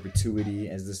its perpetuity,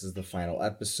 as this is the final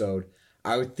episode,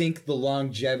 I would think the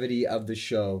longevity of the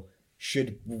show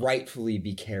should rightfully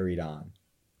be carried on.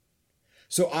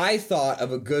 So I thought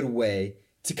of a good way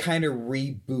to kind of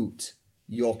reboot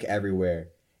Yolk Everywhere.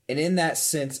 And in that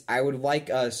sense, I would like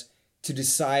us to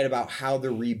decide about how the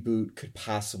reboot could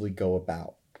possibly go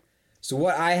about. So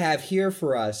what I have here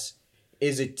for us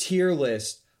is a tier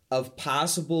list of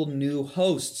possible new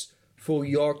hosts for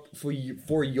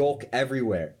Yolk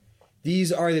Everywhere.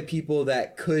 These are the people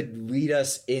that could lead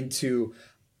us into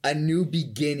a new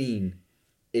beginning,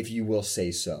 if you will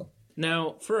say so.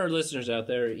 Now, for our listeners out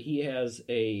there, he has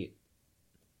a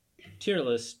tier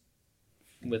list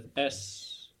with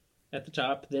S at the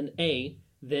top, then A,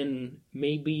 then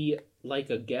maybe like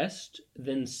a guest,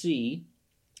 then C,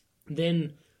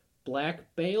 then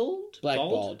blackballed?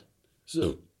 Blackballed.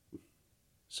 So,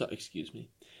 excuse me.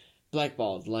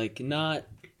 Blackballed, like not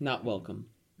welcome.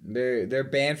 They're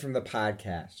banned from the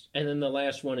podcast. And then the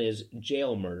last one is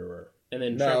jail murderer. And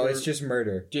then No, Trevor, it's just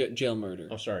murder. Jail murder.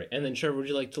 Oh, sorry. And then Trevor, would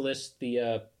you like to list the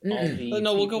all the?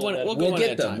 No, we'll go people one- that- we'll go We'll one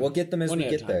get at a them. time. We'll get them as One we at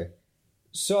a get time. there.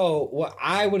 So what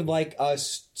I would like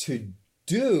us to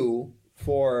do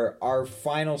for our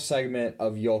final segment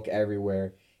of Yolk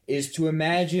Everywhere is to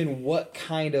imagine what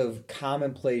kind of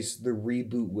commonplace the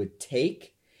reboot would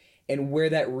take and where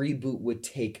that reboot would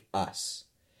take us.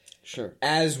 Sure.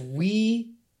 As we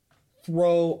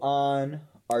throw on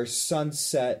our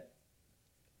sunset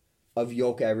of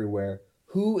Yolk Everywhere,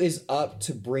 who is up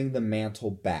to bring the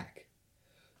mantle back?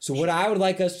 So what I would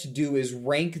like us to do is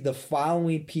rank the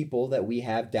following people that we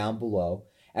have down below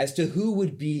as to who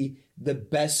would be the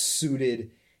best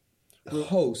suited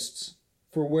hosts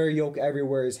for where Yoke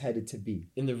Everywhere is headed to be.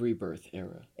 In the rebirth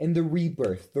era. In the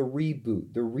rebirth, the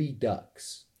reboot, the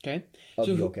redux Okay. of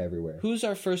Yoke Everywhere. Who's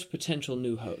our first potential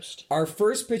new host? Our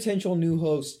first potential new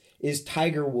host is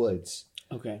Tiger Woods.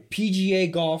 Okay.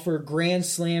 PGA golfer, Grand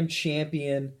Slam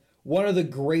champion, one of the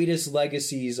greatest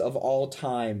legacies of all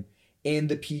time in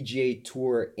the PGA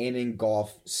Tour and in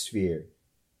golf sphere.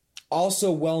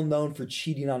 Also well known for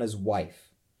cheating on his wife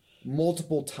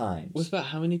multiple times. With about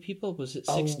how many people? Was it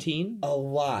 16? A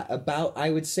lot. About, I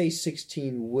would say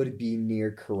 16 would be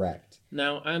near correct.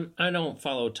 Now, I don't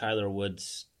follow Tyler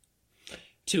Woods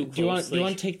too Do you closely.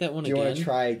 want to take that one Do you again? want to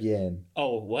try again?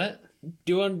 Oh, what?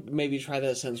 Do you want to maybe try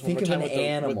that sentence one Think more of time an with the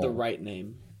animal. right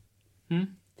name?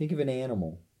 Think of an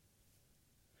animal.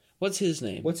 What's his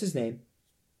name? What's his name?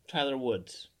 Tyler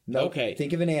Woods. No. Okay.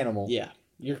 Think of an animal. Yeah,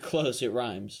 you're close. It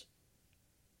rhymes.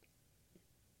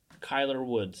 Kyler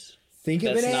Woods. Think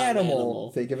of That's an not an animal.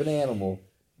 animal. Think of an animal.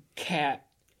 Cat.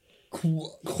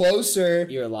 Closer.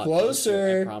 You're a lot closer.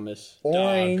 closer. I promise.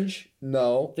 Orange.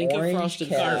 No. Think of orange Frosted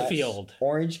cat. Garfield.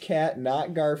 Orange cat,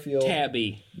 not Garfield.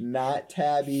 Tabby. Not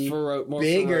Tabby. More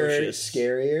Bigger, ferocious.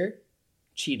 scarier.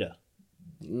 Cheetah.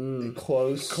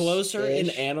 Closer in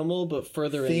animal, but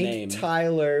further in name. Think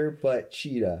Tyler, but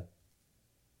cheetah.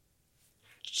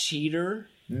 Cheater.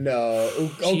 No.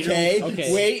 Cheater? Okay.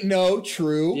 Okay. Wait, no.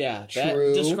 True. Yeah, True.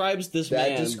 that describes this man.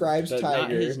 That describes but Tiger.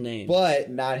 not his name. But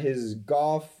not his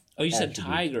golf. Oh, you said attribute.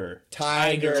 Tiger.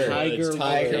 Tiger. Woods.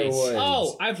 Tiger Okay. Woods.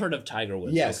 Oh, I've heard of Tiger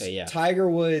Woods. Yes. Okay, yeah. Tiger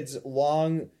Woods,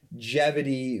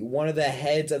 longevity, one of the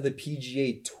heads of the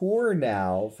PGA Tour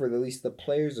now for at least the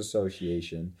Players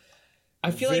Association. I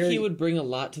feel like he would bring a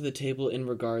lot to the table in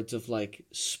regards of like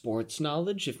sports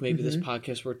knowledge. If maybe this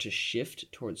podcast were to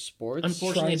shift towards sports.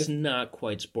 Unfortunately, it's not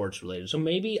quite sports related. So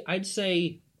maybe I'd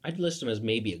list him as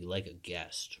maybe like a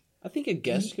guest. I think a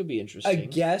guest could be interesting. A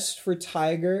guest for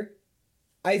Tiger.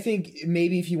 I think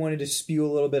maybe if he wanted to spew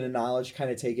a little bit of knowledge,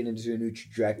 kind of take it into a new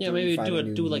trajectory. Yeah, maybe find a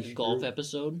new do like a niche golf group.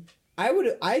 episode.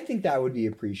 I think that would be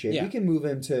appreciated. Yeah. We can move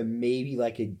him to maybe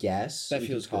like a guest. That We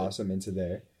feels can toss him into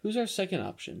there. Who's our second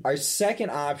option? Our second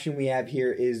option we have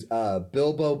here is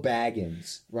Bilbo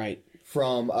Baggins Right.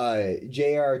 from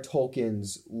J.R.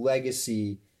 Tolkien's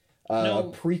Legacy, a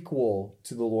prequel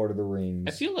to The Lord of the Rings.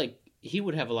 I feel like he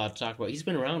would have a lot to talk about. He's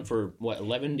been around for what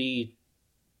 11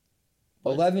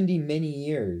 many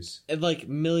years. And like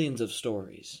millions of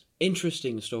stories.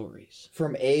 Interesting stories.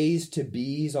 From A's to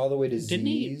B's all the way to Didn't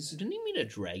Z's. he meet a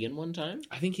dragon one time?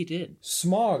 I think he did.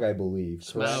 Smog, I believe.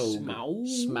 correct?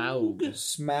 Smaug.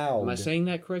 Smaug. Am I saying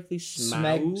that correctly?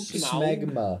 Smeg- Smaug?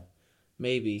 Smegma.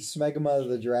 Maybe. Smegma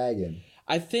the dragon.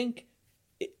 I think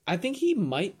he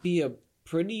might be a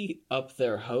pretty up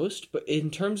there host, but in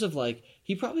terms of like,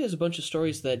 he probably has a bunch of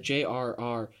stories that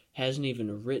J.R.R. hasn't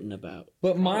even written about.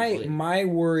 But Probably. my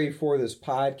worry for this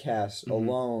podcast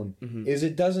alone is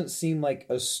it doesn't seem like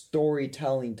a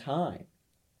storytelling time.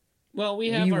 Well, we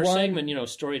have We our run- segment,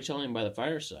 storytelling by the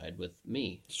fireside with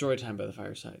me, Storytime by the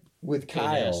fireside. With Kay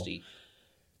Kyle. Nasty.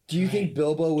 Do you think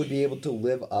Bilbo would be able to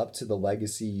live up to the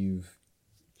legacy you've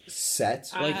set?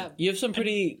 Like, you have some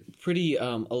pretty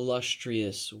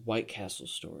illustrious White Castle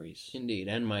stories Indeed,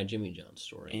 and my Jimmy John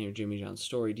story. in your Jimmy John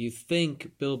story. Do you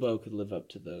think Bilbo could live up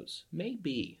to those?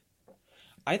 Maybe.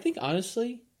 I think,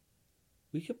 honestly,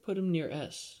 we could put him near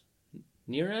S.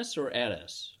 Near us or at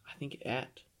us? I think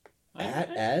at. At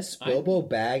S, Bilbo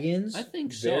Baggins. I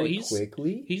think so. Very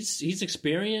quickly. He's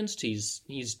experienced. He's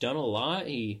done a lot.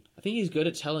 I think he's good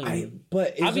at telling you.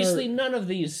 But is Obviously, our- none of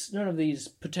these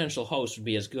potential hosts would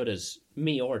be as good as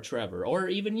me or Trevor or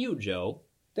even you, Joe.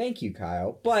 Thank you,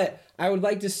 Kyle. But I would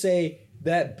like to say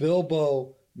that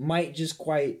Bilbo might just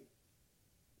quite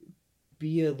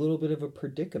be a little bit of a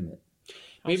predicament.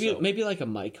 Maybe like a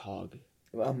Mike Hogg.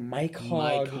 A Mike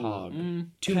Mike Hogg. Hogg.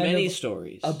 Too kind many of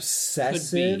stories.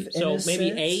 Obsessive. Could be. So in a maybe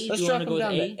sense. A. Let's Do you drop want to him go with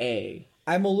down A? to A.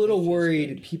 I'm a little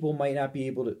worried people might not be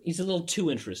able to. He's a little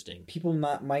too interesting. People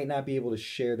might not be able to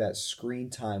share that screen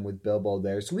time with Bilbo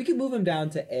there, so we can move him down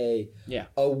to A. Yeah.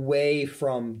 Away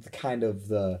from the kind of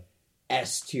the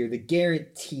S tier, the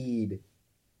guaranteed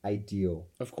ideal.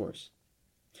 Of course.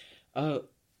 Do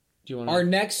you want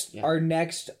Our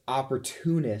next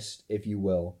opportunist, if you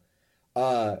will,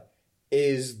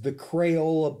 is the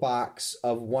Crayola box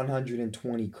of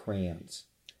 120 crayons.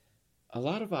 a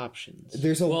lot of options?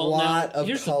 There's a lot of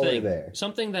here's the color thing. there.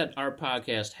 Something that our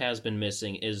podcast has been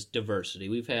missing is diversity.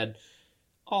 We've had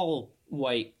all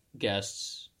white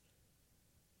guests,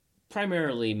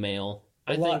 primarily male.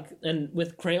 I think, and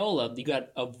with Crayola, you got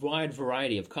a wide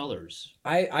variety of colors.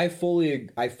 I fully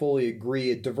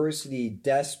agree. Diversity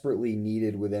desperately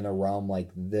needed within a realm like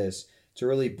this to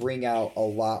really bring out a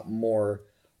lot more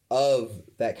of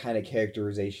that kind of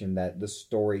characterization that the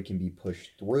story can be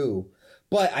pushed through.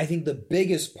 But I think the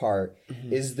biggest part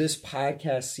is this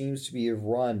podcast seems to be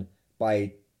run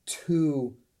by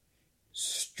two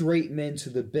straight men to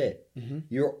the bit.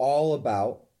 You're all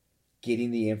about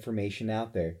getting the information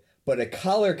out there. But a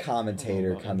color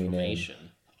commentator coming in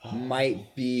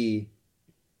might be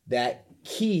that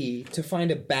key to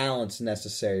find a balance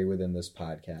necessary within this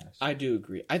podcast. I do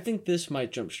agree. I think this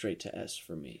might jump straight to S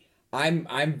for me.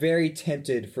 I'm very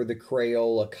tempted for the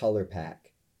Crayola color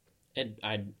pack. And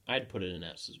I'd put it in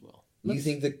S as well. You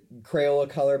think the Crayola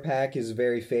color pack is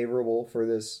very favorable for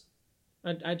this?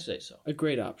 I'd say so. A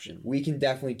great option. We can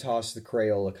definitely toss the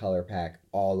Crayola color pack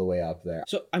all the way up there.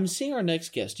 So I'm seeing our next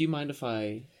guest. Do you mind if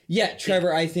I... Yeah,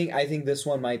 Trevor, I think this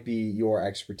one might be your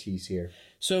expertise here.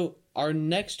 So our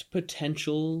next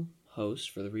potential host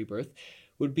for the Rebirth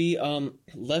would be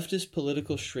leftist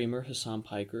political streamer Hassan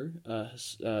Piker.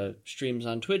 Streams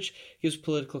on Twitch, gives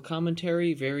political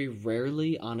commentary, very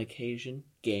rarely on occasion.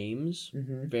 Games,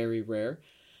 very rare.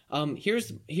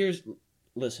 Here's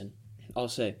listen, I'll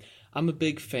say, I'm a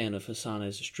big fan of Hassan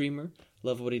as a streamer.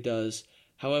 Love what he does.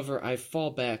 However, I fall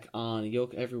back on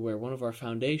Yoke Everywhere. One of our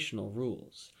foundational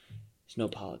rules is no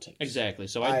politics. Exactly.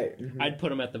 So I'd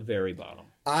put him at the very bottom.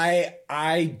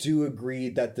 I do agree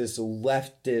that this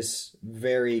leftist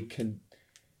very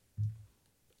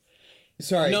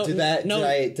Sorry, did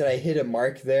I hit a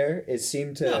mark there? It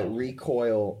seemed to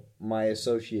recoil my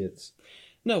associates.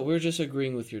 No, we're just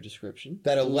agreeing with your description.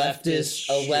 That a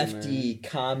lefty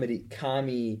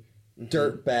commie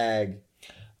dirtbag,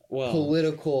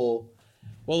 political.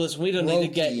 Well, listen, we don't need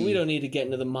to get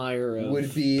into the mire of.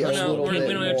 Would be a little bit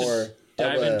we don't have more. to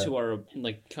dive into our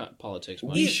politics.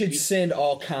 We should send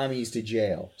all commies to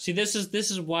jail. See, this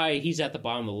is why he's at the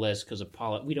bottom of the list, because of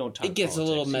we don't talk. It gets politics. a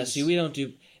little messy. We don't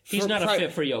do. He's not a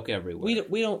fit for Yoke Everywhere.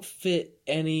 We don't fit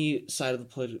any side of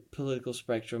the political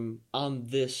spectrum on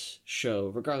this show,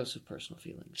 regardless of personal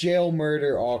feelings. Jail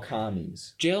murder all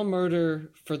commies. Jail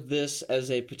murder for this as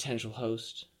a potential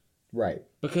host. Right.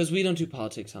 Because we don't do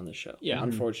politics on this show. Yeah.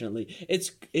 Unfortunately.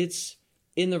 It's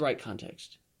in the right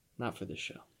context. Not for this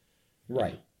show.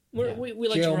 Right. We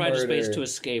like to provide a space to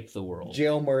escape the world.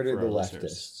 Jail murder the listeners.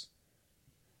 leftists.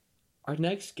 Our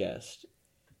next guest,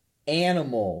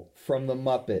 Animal from the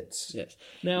Muppets. yes.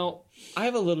 Now, I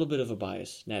have a little bit of a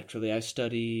bias, naturally. I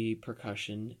study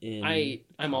percussion in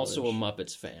I'm also a college.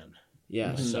 Muppets fan.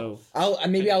 Yeah, so I'll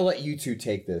let you two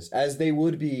take this, as they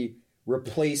would be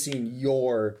replacing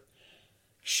your.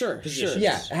 sure.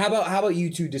 Yeah. How about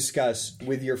you two discuss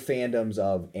with your fandoms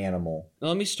of Animal? Now,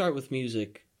 let me start with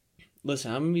music.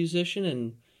 Listen, I'm a musician,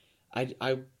 and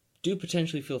I do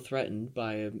potentially feel threatened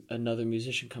by another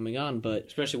musician coming on, but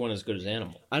Especially one as good as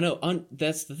Animal. I know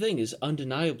that's the thing, is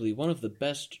undeniably one of the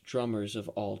best drummers of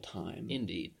all time.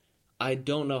 Indeed. I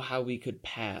don't know how we could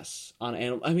pass on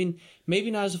Animal. I mean,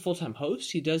 maybe not as a full-time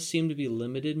host. He does seem to be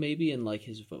limited maybe in like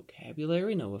his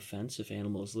vocabulary. No offense if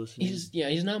Animal is listening.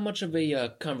 He's not much of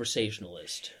a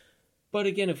conversationalist. But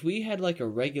again, if we had like a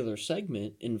regular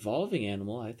segment involving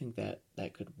Animal, I think that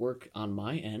could work on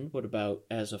my end. What about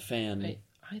as a fan?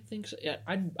 I think so. Yeah,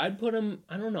 I'd put him.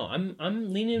 I don't know.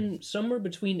 I'm leaning somewhere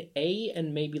between A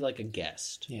and maybe like a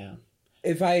guest. Yeah.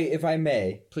 If I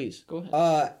may, Please. Go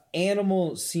ahead.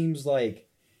 Animal seems like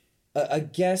a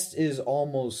guest is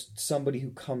almost somebody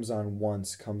who comes on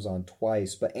once, comes on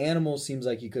twice, but Animal seems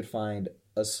like you could find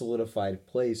a solidified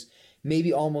place,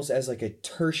 maybe almost as like a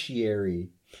tertiary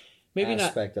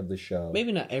aspect of the show.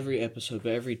 Maybe not every episode,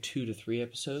 but every 2 to 3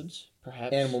 episodes,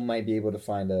 perhaps. Animal might be able to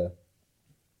find a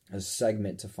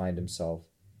segment to find himself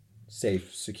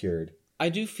safe, secured. I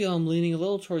do feel I'm leaning a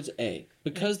little towards A.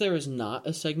 Because there is not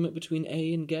a segment between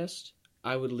A and guest,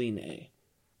 I would lean A.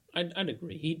 I'd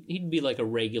agree. He'd be like a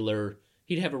regular.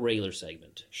 He'd have a regular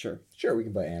segment. Sure, we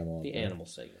can put Animal. The Animal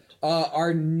segment.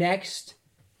 Our next,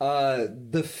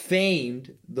 the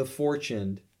famed, the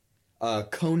fortuned,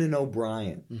 Conan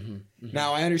O'Brien. Mm-hmm.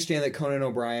 Now, I understand that Conan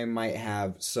O'Brien might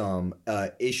have some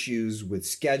issues with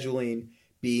scheduling,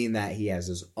 being that he has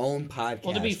his own podcast.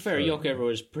 Well, to be fair, Yoke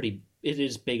Everywhere is it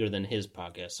is bigger than his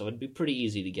podcast, so it'd be pretty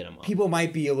easy to get him on. People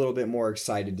might be a little bit more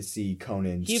excited to see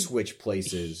Conan switch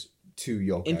places to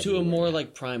Yoke into Everywhere. a more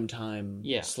like prime time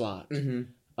slot.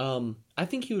 Mm-hmm. I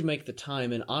think he would make the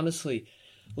time, and honestly,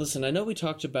 listen, I know we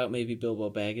talked about maybe Bilbo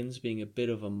Baggins being a bit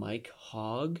of a mic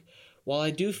hog. While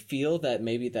I do feel that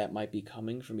maybe that might be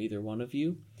coming from either one of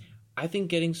you, I think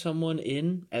getting someone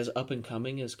in as up and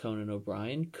coming as Conan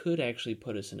O'Brien could actually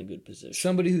put us in a good position.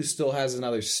 Somebody who still has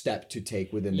another step to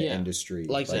take within the Yeah. industry,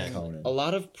 Like Conan. a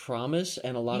lot of promise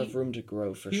and a lot of room to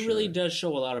grow for sure. He really does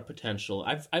show a lot of potential.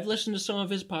 I've listened to some of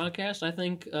his podcasts. I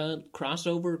think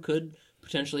crossover could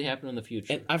potentially happen in the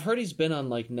future. And I've heard he's been on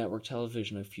like network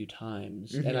television a few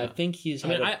times, and I think he's.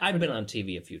 I've been on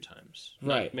TV a few times.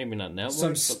 Right. Maybe not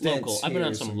network, Some but local. stints I've been on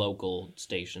here, some some- local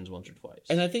stations once or twice.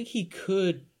 And I think he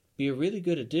could be a really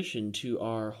good addition to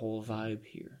our whole vibe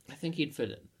here. I think he'd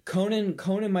fit in.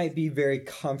 Conan might be very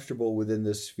comfortable within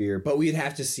this sphere, but we'd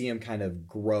have to see him kind of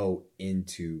grow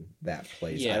into that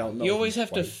place. Yeah. I don't know. You if always he's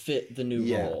have to fit the new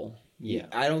Yeah. role. Yeah.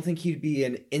 I don't think he'd be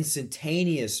an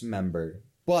instantaneous member,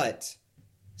 but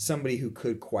somebody who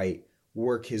could quite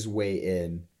work his way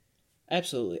in.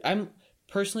 Absolutely. I'm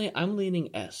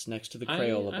leaning S next to the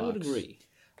Crayola box. I would agree.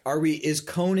 Is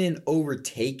Conan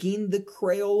overtaking the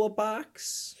Crayola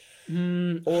box?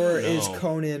 Or is no.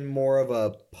 Conan more of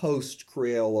a post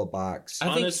Crayola box?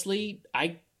 Honestly,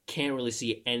 I can't really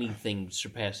see anything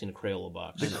surpassing a Crayola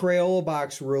box. The Crayola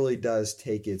box really does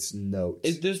take its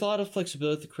notes. There's a lot of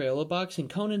flexibility with the Crayola box, and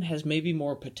Conan has maybe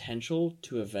more potential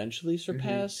to eventually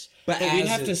surpass. But But we'd as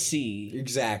have it- to see.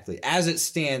 Exactly. As it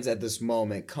stands at this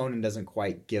moment, Conan doesn't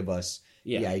quite give us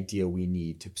the Yeah. idea we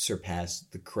need to surpass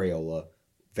the Crayola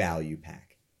value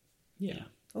pack. Yeah.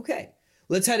 Okay.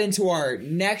 Let's head into our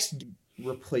next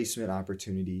replacement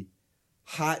opportunity.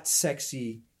 Hot,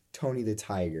 sexy Tony the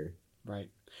Tiger. Right.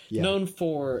 Yeah. Known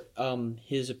for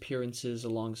his appearances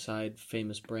alongside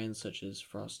famous brands such as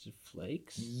Frosted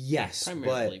Flakes. Yes,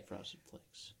 Primarily but Frosted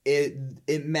Flakes.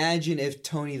 imagine if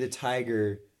Tony the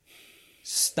Tiger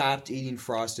stopped eating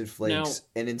Frosted Flakes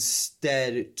and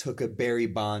instead took a Barry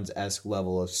Bonds-esque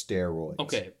level of steroids.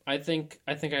 Okay, I think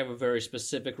I have a very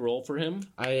specific role for him.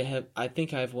 I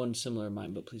think I have one similar in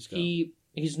mind, but please go.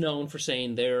 He's known for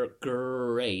saying they're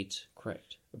great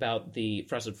Correct. about the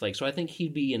Frosted Flakes, so I think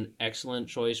he'd be an excellent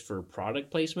choice for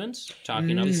product placements.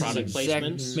 Talking up product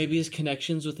placements, Maybe his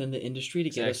connections within the industry to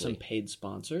get us some Exactly. paid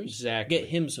sponsors. Exactly. Get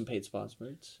him some paid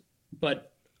sponsors.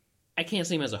 but I can't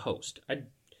see him as a host.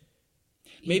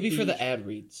 Maybe for the ad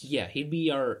reads. Yeah, he'd be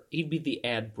the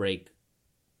ad break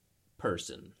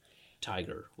person,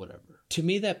 Tiger, whatever. To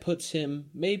me, that puts him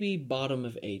maybe bottom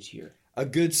of A tier. A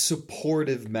good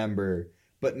supportive member,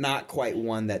 but not quite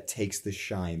one that takes the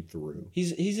shine through.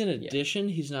 He's an addition.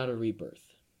 He's not a rebirth.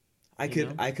 I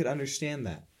could understand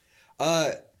that.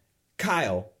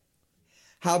 Kyle,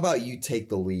 how about you take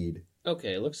the lead?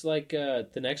 Okay, it looks like the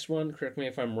next one. Correct me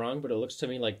if I'm wrong, but it looks to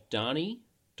me like Donnie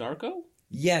Darko.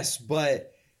 Yes,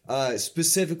 but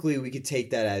specifically, we could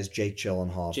take that as Jake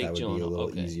Gyllenhaal. If that would be a Gyllenhaal, little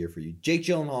okay. easier for you. Jake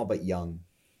Gyllenhaal, but young.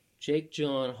 Jake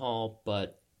Gyllenhaal,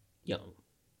 but young.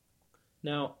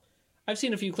 Now, I've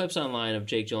seen a few clips online of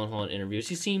Jake Gyllenhaal in interviews.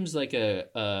 He seems like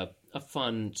a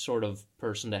fun sort of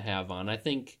person to have on. I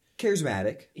think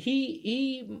Charismatic.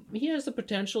 he has the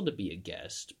potential to be a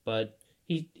guest, but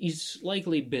he's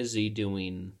likely busy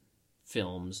doing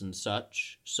films and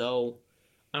such. So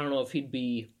I don't know if he'd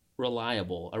be a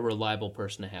reliable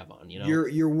person to have on. You know,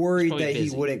 You're worried probably that he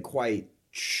busy. wouldn't quite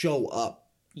show up.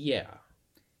 yeah,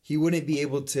 He wouldn't be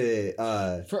able to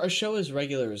For a show as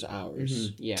regular as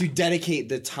ours. yeah. to dedicate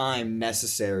the time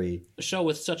necessary. A show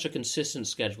with such a consistent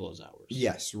schedule as ours.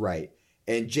 Yes, right.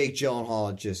 And Jake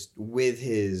Gyllenhaal, just with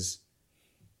his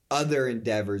other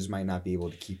endeavors, might not be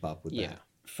able to keep up with Yeah. that.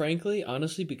 Frankly,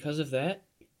 honestly, because of that,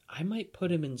 I might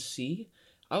put him in C.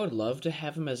 I would love to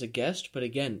have him as a guest, but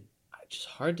again, just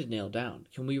hard to nail down.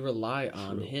 Can we rely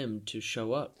on him to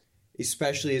show up?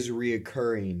 Especially as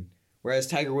reoccurring. Whereas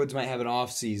Tiger Woods might have an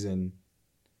off season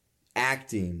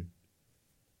acting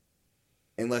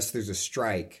unless there's a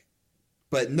strike.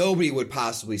 But nobody would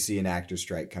possibly see an actor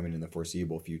strike coming in the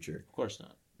foreseeable future. Of course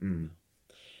not.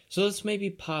 So let's maybe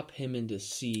pop him into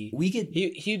C. We could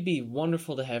He'd be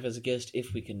wonderful to have as a guest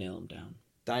if we could nail him down.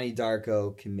 Donnie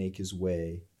Darko can make his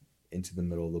way into the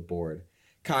middle of the board.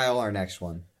 Kyle, our next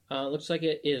one. Looks like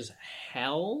it is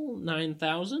HAL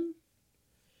 9000.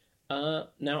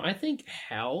 Now, I think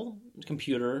HAL,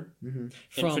 computer,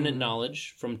 infinite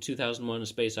knowledge from 2001: A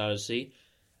Space Odyssey.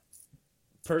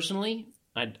 Personally,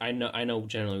 I know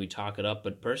generally we talk it up,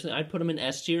 but personally, I'd put him in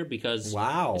S tier because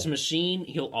Wow. it's a machine.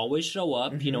 He'll always show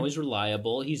up. You know, he's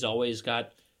reliable. He's always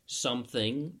got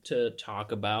something to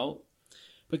talk about.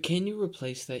 But can you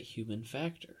replace that human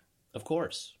factor? Of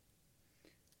course.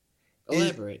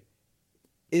 Elaborate.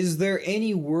 Is there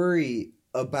any worry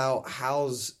about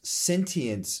Hal's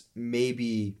sentience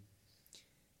maybe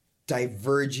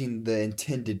diverging the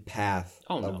intended path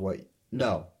Oh, no. of what?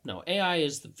 No. No, AI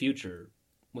is the future,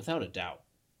 without a doubt.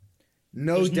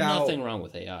 No There's doubt. nothing wrong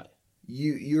with AI.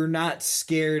 you're not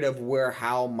scared of where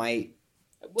Hal might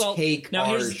take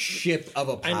our ship of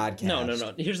a podcast.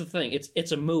 No. Here's the thing.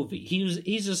 It's a movie.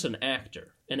 He's just an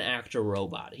actor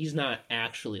robot. He's not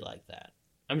actually like that.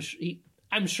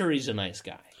 I'm sure he's a nice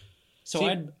guy.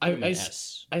 So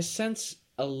I sense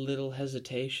a little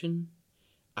hesitation.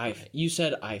 You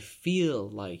said I feel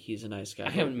like he's a nice guy.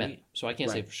 I haven't met him, so I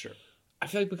can't say for sure. I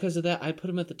feel like because of that, I put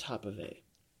him at the top of A.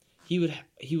 He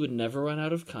would never run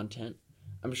out of content.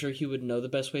 I'm sure he would know the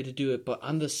best way to do it, but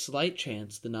on the slight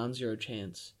chance, the non-zero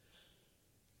chance,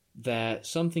 that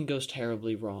something goes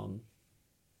terribly wrong,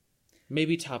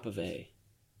 maybe top of A.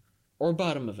 Or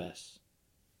bottom of S.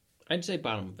 I'd say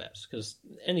bottom of S, because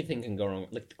anything can go wrong.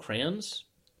 Like the crayons,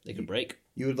 they could break.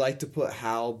 You would like to put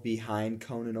Hal behind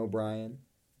Conan O'Brien?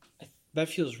 That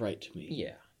feels right to me.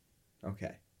 Yeah.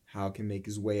 Okay. Hal can make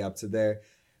his way up to there.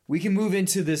 We can move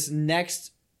into this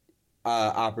next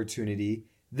opportunity.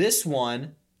 This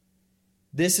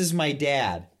is my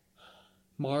dad.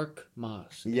 Mark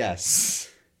Mosk. Yes.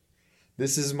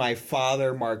 This is my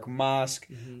father, Mark Mosk,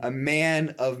 a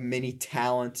man of many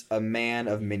talents, a man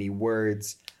of many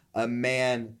words, a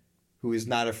man who is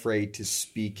not afraid to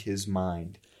speak his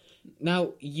mind.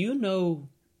 Now, you know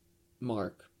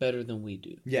Mark better than we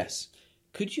do. Yes.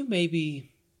 Could we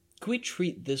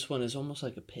treat this one as almost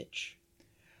like a pitch?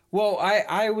 Well,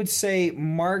 I would say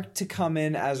Mark to come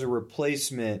in as a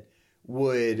replacement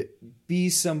would be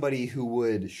somebody who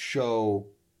would show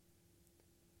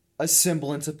a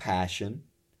semblance of passion,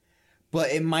 but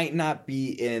it might not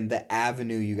be in the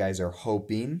avenue you guys are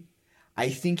hoping. I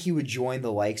think he would join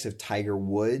the likes of Tiger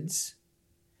Woods.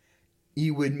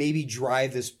 He would maybe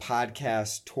drive this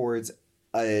podcast towards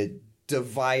a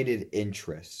divided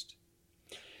interest.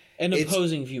 An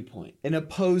opposing viewpoint. An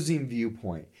opposing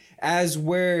viewpoint. As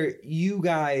where you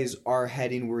guys are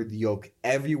heading with the yoke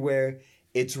everywhere,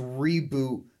 its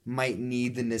reboot might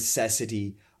need the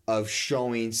necessity of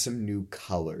showing some new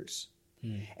colors.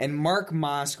 And Mark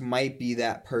Mosk might be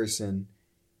that person.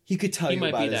 He could tell you about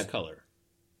He might be that color.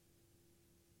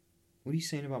 What are you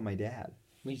saying about my dad?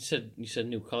 You said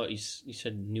new color. You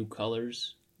said new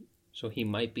colors, so he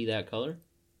might be that color.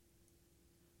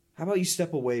 How about you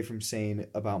step away from saying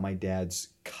about my dad's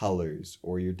colors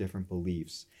or your different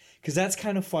beliefs? Because that's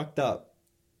kind of fucked up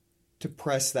to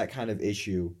press that kind of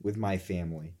issue with my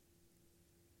family.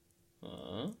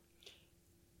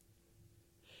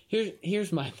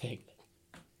 Here's my thing.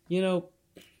 You know,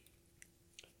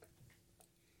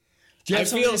 do you have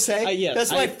something to say? Yes,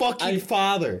 that's my fucking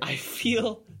father. I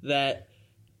feel that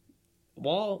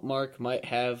while Mark might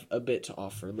have a bit to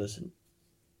offer, listen,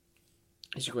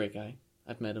 he's a great guy.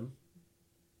 I've met him,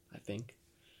 I think.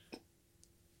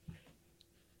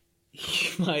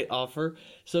 He might offer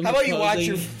some. How about you watch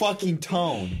your fucking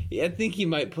tone? I think he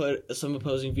might put some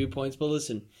opposing viewpoints, but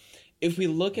listen, if we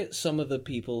look at some of the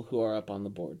people who are up on the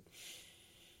board,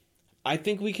 I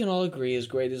think we can all agree, as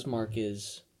great as Mark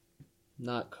is,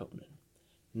 not Conan,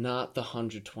 not the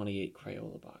 128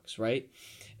 Crayola box, right?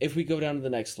 If we go down to the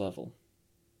next level,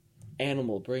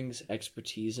 Animal brings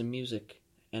expertise in music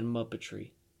and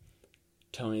Muppetry.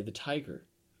 Tony the Tiger,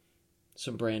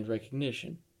 some brand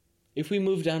recognition. If we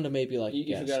move down to maybe like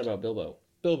you forgot about Bilbo.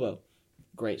 Bilbo,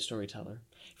 great storyteller.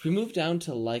 If we move down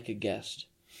to like a guest,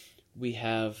 we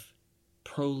have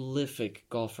prolific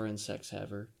golfer and sex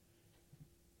haver,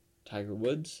 Tiger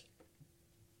Woods.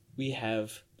 We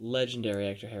have legendary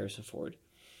actor Harrison Ford.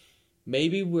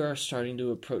 Maybe we're starting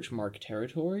to approach Mark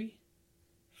territory.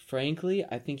 Frankly,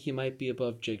 I think he might be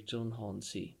above Jake Gyllenhaal and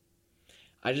C.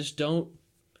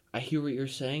 I hear what you're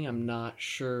saying. I'm not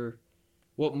sure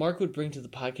what Mark would bring to the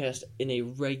podcast in a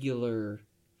regular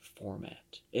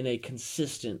format, in a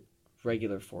consistent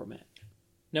regular format.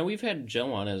 Now, we've had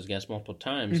Joe on as a guest multiple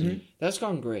times, and that's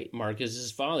gone great. Mark is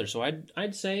his father, so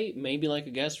I'd say maybe like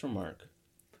a guest from Mark.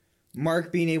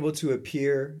 Mark being able to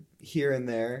appear here and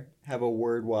there, have a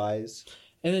word wise.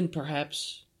 And then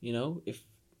perhaps, if it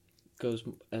goes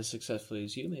as successfully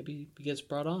as you, maybe he gets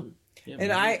brought on. Yeah,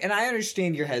 and I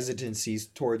understand your hesitancies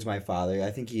towards my father. I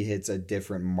think he hits a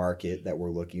different market that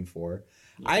we're looking for.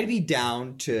 Yeah. I'd be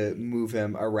down to move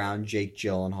him around Jake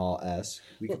Gyllenhaal-esque.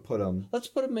 Could put him. Let's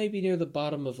put him maybe near the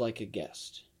bottom of like a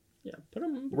guest. Yeah, put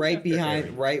him right behind,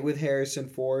 Harry. Right with Harrison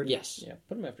Ford. Yes. Yeah,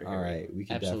 put him after Harry. All right, we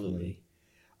can absolutely.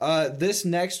 Definitely. This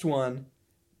next one,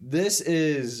 this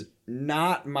is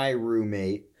not my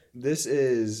roommate. This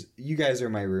is you guys are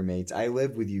my roommates. I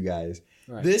live with you guys.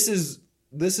 Right.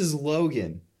 This is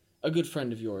Logan. A good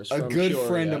friend of yours. A good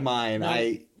friend of mine.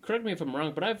 Now, correct me if I'm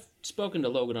wrong, but I've spoken to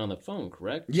Logan on the phone,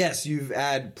 correct? Yes, you've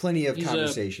had plenty of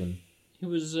conversation. He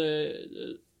was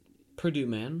a Purdue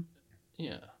man.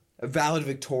 Yeah. A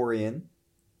valedictorian.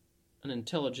 an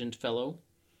intelligent fellow.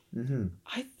 Mm-hmm.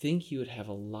 I think he would have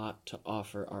a lot to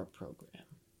offer our program.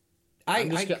 I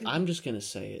I'm just gonna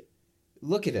say it.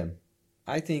 Look at him.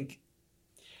 I think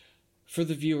For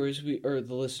the viewers, or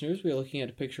the listeners, we are looking at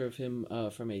a picture of him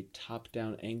from a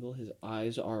top-down angle. His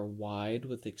eyes are wide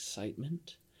with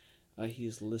excitement.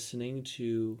 He's listening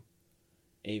to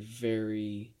a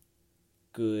very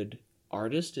good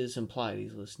artist. It is implied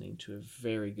he's listening to a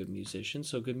very good musician.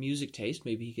 So good music taste.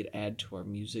 Maybe he could add to our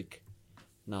music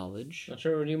knowledge. Not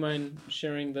sure. Would you mind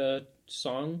sharing the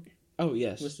song Oh,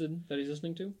 yes. listed that he's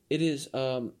listening to? It is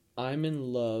I'm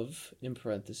in Love, in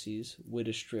parentheses, with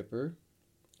a Stripper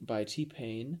by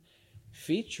T-Pain,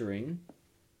 featuring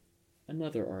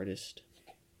another artist.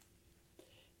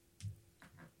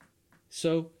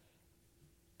 So,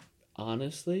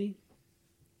 honestly,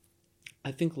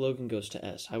 I think Logan goes to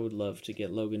S. I would love to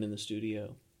get Logan in the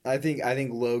studio. I think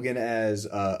Logan as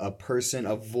a person,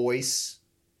 a voice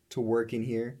to work in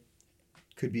here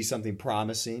could be something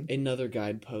promising. Another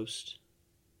guidepost.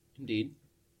 Indeed.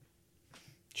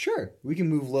 Sure, we can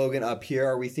move Logan up here.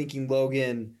 Are we thinking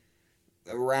Logan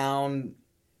around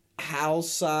house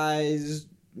size?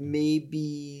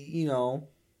 Maybe,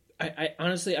 I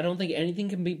honestly, I don't think anything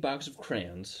can beat Box of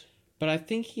Crayons. But I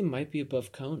think he might be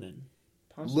above Conan.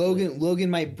 Possibly. Logan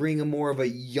might bring a more of a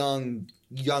young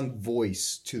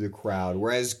voice to the crowd,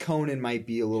 whereas Conan might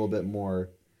be a little bit more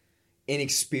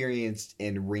inexperienced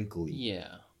and wrinkly.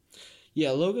 Yeah.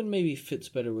 Yeah, Logan maybe fits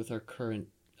better with our current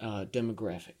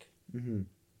demographic. Mm-hmm.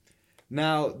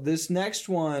 Now, this next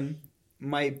one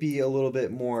might be a little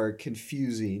bit more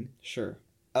confusing. Sure.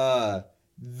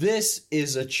 This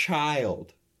is a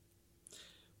child.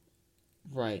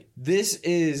 Right. This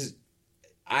is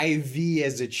IV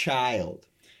as a child.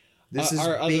 This is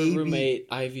our baby, other roommate,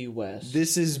 Ivy West.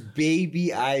 This is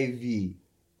baby IV.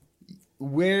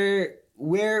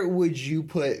 Where would you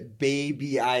put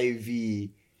baby IV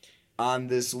on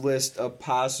this list of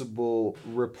possible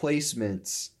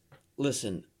replacements?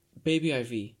 Listen, baby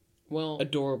Ivy, Well,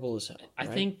 adorable as hell. I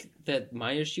right? think that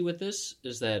my issue with this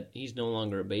is that he's no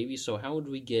longer a baby, so how would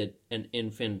we get an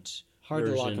infant Hard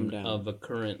to version lock him down. of a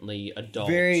currently adult?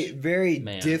 Very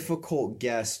man. difficult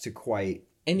guess to quite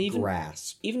and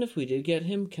grasp. even if we did get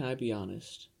him, can I be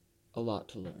honest? A lot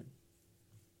to learn.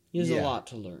 He has a lot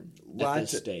to learn at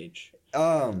this stage.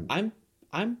 I'm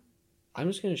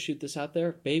just gonna shoot this out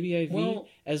there. Baby IV, Well-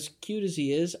 as cute as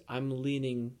he is, I'm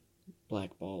leaning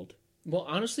blackballed. Well,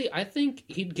 honestly, I think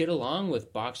he'd get along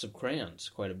with Box of Crayons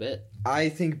quite a bit. I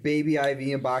think baby IV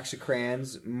and Box of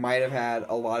Crayons might have had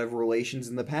a lot of relations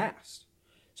in the past.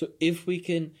 So if we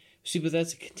can see, but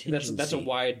that's a contingency.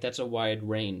 That's a wide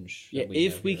range. Yeah, that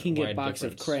if have we here, can a get wide Box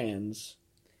difference. of Crayons.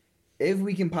 If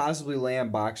we can possibly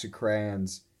land Box of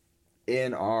Crayons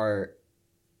in our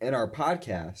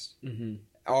podcast, Mm-hmm.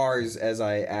 ours as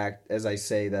I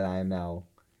say that I am now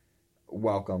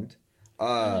welcomed.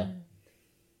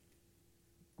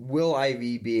 Will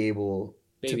Ivy be able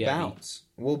Baby to Ivy. bounce?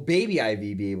 Will baby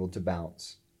Ivy be able to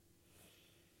bounce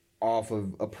off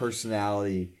of a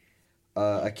personality,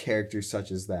 a character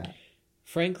such as that?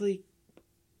 Frankly,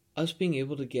 us being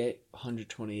able to get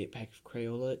 128 pack of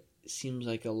Crayola seems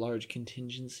like a large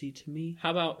contingency to me. How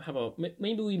about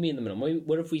maybe we meet in the middle? Maybe,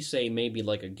 what if we say maybe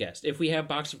like a guest? If we have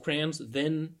Box of Crayons,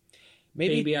 then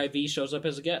Baby IV shows up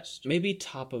as a guest. Maybe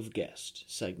top of guest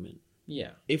segment.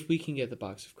 Yeah, If we can get the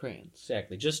Box of Crayons.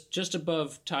 exactly. Just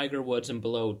above Tiger Woods and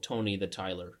below Tony the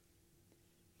Tyler.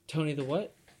 Tony the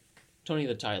what? Tony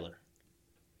the Tyler.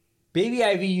 Baby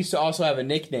Ivy used to also have a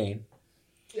nickname.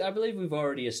 I believe we've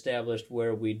already established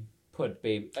where we'd put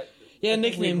Baby. Yeah, I think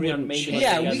nickname we agree on wouldn't maybe change. like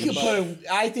Yeah, a we guest could above.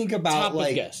 put. I think about Top of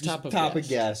like guess, just top of top guess. of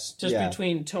guess. Just yeah.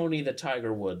 between Tony the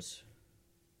Tiger Woods.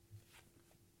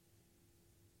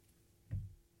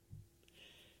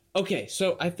 Okay,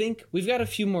 so I think we've got a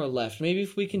few more left. Maybe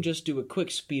if we can just do a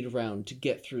quick speed round to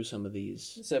get through some of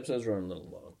these. This episode's running a little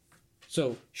long.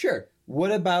 So, Sure.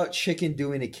 What about Chicken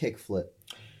doing a kickflip?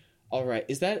 all right,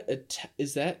 is that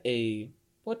a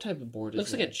what type of board is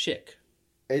Looks that? like a chick.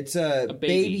 It's a baby.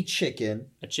 baby chicken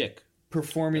A chick.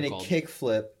 performing a They're called.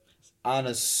 kickflip on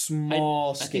a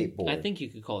small I think- skateboard. I think you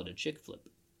could call it a chick flip.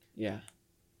 Yeah.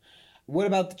 What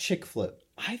about the chick flip?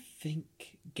 I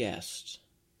think guest.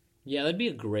 Yeah, that'd be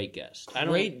a great guest.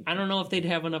 Great. I don't know if they'd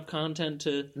have enough content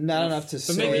to Not enough to But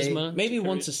say, charisma. maybe Carry-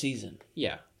 once a season.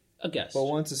 Yeah, a guest. but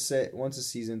once a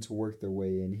season to work their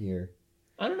way in here.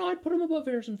 I don't know. I'd put him above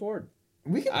Harrison Ford.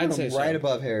 We can I'd put say him so. right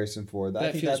above Harrison Ford. I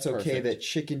That think feels that's okay. perfect. That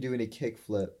Chicken doing a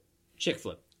kickflip, Chick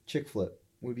flip. chick flip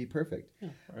would be perfect.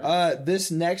 alright. This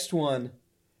next one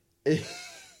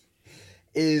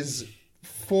is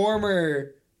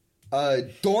former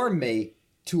dorm mate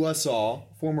to us all,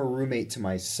 former roommate to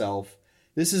myself.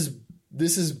 This is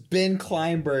Ben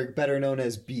Kleinberg, better known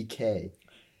as BK.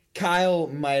 Kyle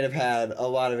might have had a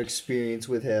lot of experience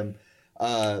with him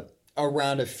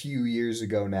around a few years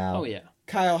ago now. Oh, yeah.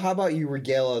 Kyle, how about you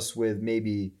regale us with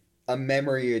maybe a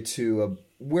memory or two of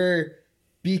where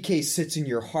BK sits in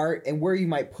your heart and where you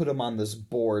might put him on this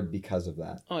board because of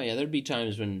that? Oh, yeah, there'd be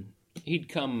times when he'd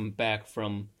come back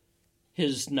from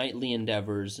his nightly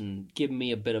endeavors and give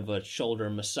me a bit of a shoulder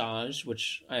massage,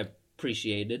 which I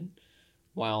appreciated,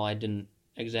 while I didn't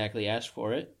exactly ask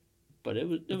for it. But it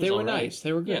was they were all right. nice.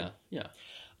 They were good. Yeah, yeah.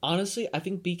 Honestly, I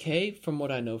think BK, from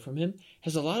what I know from him,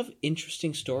 has a lot of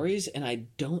interesting stories, and I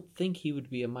don't think he would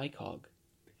be a mic hog.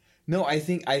 No, I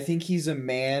think he's a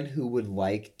man who would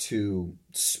like to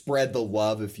spread the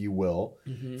love, if you will,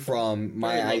 from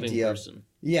my Very loving idea. person.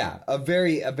 Yeah, a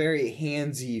very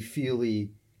handsy, feely,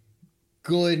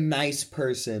 good, nice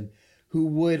person who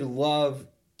would love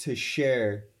to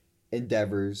share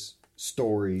endeavors,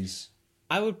 stories.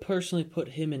 I would personally put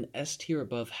him in S tier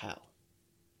above Hal.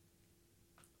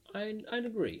 I'd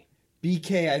agree.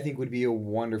 BK, I think, would be a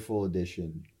wonderful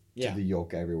addition to the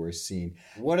Yolk Everywhere scene.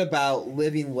 What about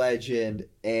living legend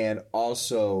and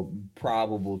also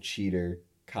probable cheater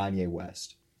Kanye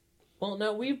West? Well,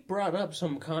 now, we've brought up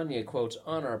some Kanye quotes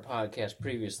on our podcast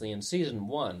previously in Season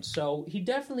 1, so he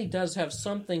definitely does have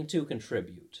something to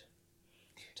contribute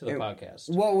to the podcast.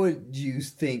 What would you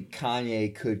think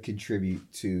Kanye could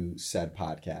contribute to said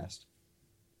podcast?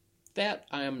 That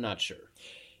I am not sure.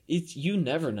 You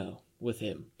never know with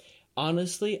him.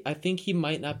 Honestly, I think he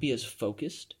might not be as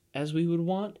focused as we would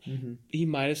want. Mm-hmm. He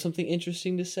might have something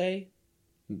interesting to say.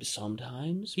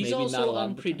 Sometimes. He's maybe also not a lot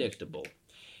unpredictable.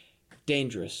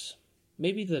 Dangerous.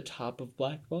 Maybe the top of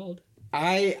blackballed.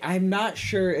 I'm not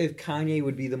sure if Kanye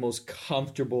would be the most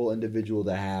comfortable individual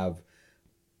to have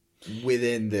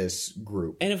within this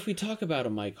group. And if we talk about a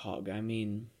mic hog, I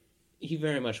mean, He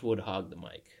very much would hog the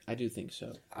mic. I do think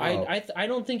so. I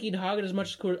don't think he'd hog it as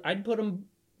much as Coors. I'd put him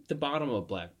the bottom of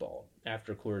blackball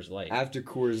after Coors Light. After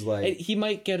Coors Light. He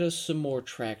might get us some more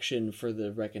traction for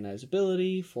the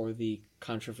recognizability, for the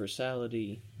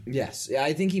controversiality. Yes,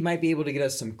 I think he might be able to get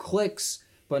us some clicks,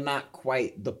 but not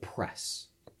quite the press.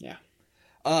 Yeah.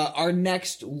 Our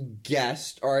next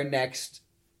guest, or our next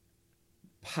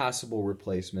possible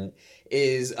replacement,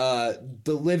 is the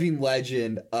living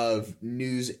legend of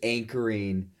news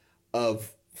anchoring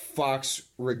of Fox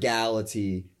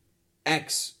Regality,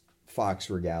 ex-Fox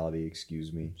Regality,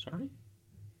 excuse me. Sorry?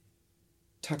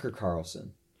 Tucker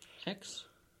Carlson. X?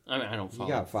 I mean, I don't follow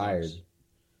He got Fox. fired.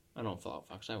 I don't follow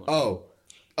Fox. I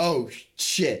Oh,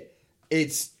 shit.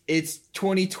 It's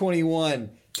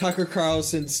 2021. Tucker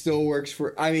Carlson still works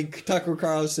for... Tucker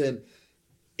Carlson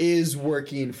is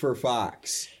working for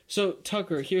Fox. So,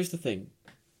 Tucker, here's the thing.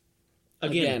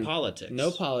 Again, politics.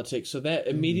 No politics. So that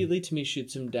immediately, to me,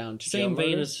 shoots him down to Same Joe vein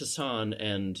murder. as Hassan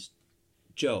and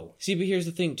Joe. See, but here's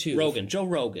the thing, too. Joe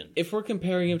Rogan. If we're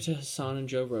comparing him to Hassan and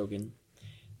Joe Rogan,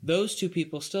 those two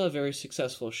people still have very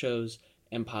successful shows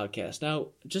and podcasts. Now,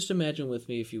 just imagine with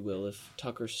me, if you will, if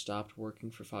Tucker stopped working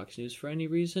for Fox News for any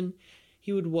reason,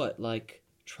 he would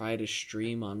try to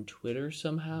stream on Twitter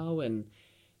somehow and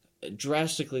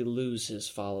drastically lose his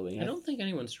following. I don't think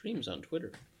anyone streams on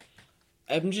Twitter.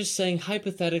 I'm just saying,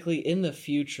 hypothetically, in the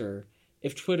future,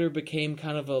 if Twitter became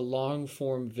kind of a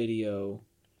long-form video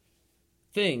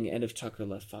thing, and if Tucker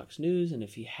left Fox News, and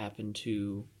if he happened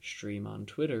to stream on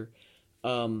Twitter,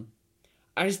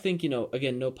 I just think,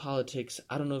 again, no politics.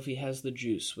 I don't know if he has the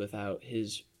juice without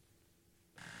his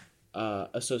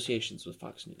associations with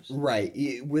Fox News.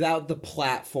 Right. Without the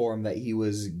platform that he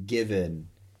was given,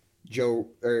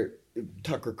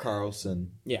 Tucker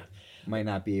Carlson might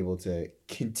not be able to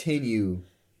continue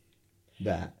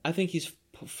that. I think he's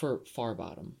far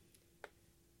bottom.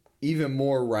 Even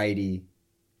more righty.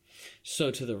 So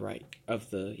to the right of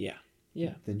the,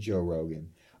 yeah. Than Joe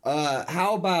Rogan.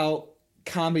 How about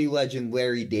comedy legend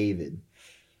Larry David?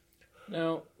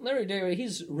 Now, Larry David,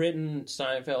 he's written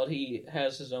Seinfeld. He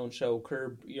has his own show,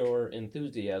 Curb Your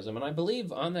Enthusiasm. And I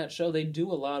believe on that show they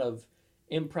do a lot of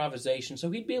improvisation.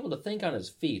 So he'd be able to think on his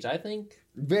feet. I think...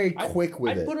 Very quick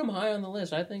with it. I'd put him high on the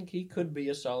list. I think he could be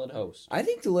a solid host. I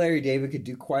think the Larry David could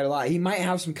do quite a lot. He might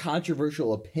have some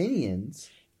controversial opinions.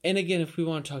 And again, if we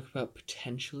want to talk about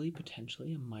potentially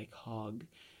a Mike Hogg,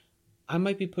 I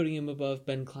might be putting him above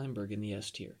Ben Kleinberg in the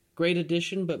S tier. great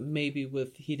addition, but maybe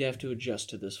he'd have to adjust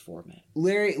to this format.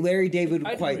 Larry David would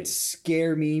I'd quite agree.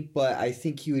 scare me, but I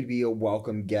think he would be a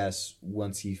welcome guest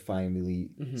once he finally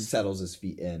settles his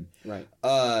feet in. Right.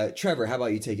 Trevor, how about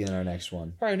you taking our next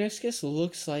one? All right, next guest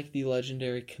looks like the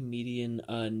legendary comedian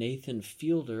Nathan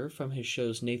Fielder from his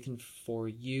shows Nathan For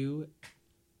You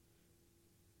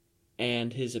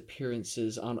and his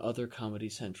appearances on other Comedy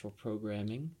Central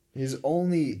programming. His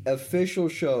only official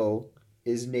show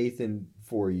is Nathan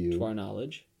For You. To our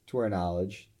knowledge.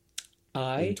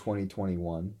 In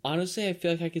 2021. Honestly, I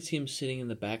feel like I could see him sitting in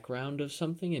the background of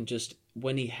something, and just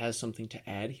when he has something to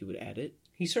add, he would add it.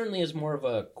 He certainly is more of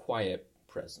a quiet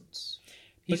presence.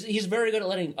 He's very good at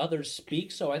letting others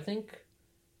speak, so I think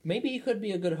maybe he could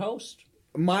be a good host.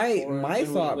 My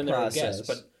thought when there are process. guests,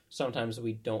 but sometimes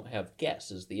we don't have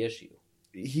guests is the issue.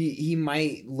 He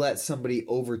might let somebody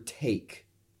overtake.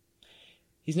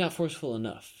 He's not forceful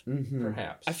enough.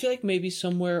 Perhaps. I feel like maybe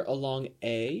somewhere along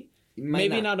A,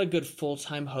 maybe not a good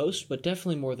full-time host, but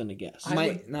definitely more than a guest. I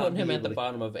might would not put be him at able the to-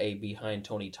 bottom of A behind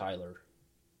Tony Tyler.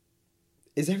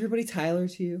 Is everybody Tyler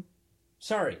to you?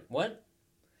 Sorry, what?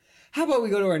 How about we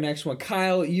go to our next one?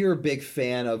 Kyle, you're a big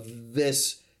fan of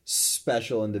this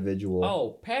special individual.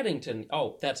 Oh, Paddington.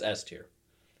 Oh, that's S tier.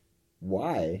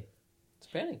 Why? It's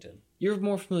Paddington. You're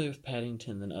more familiar with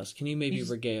Paddington than us. Can you maybe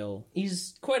regale?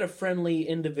 He's quite a friendly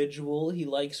individual. He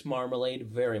likes marmalade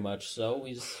very much so.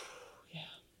 He's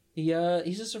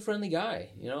just a friendly guy.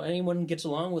 You know, anyone gets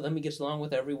along with him. He gets along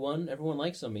with everyone. Everyone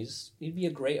likes him. He'd be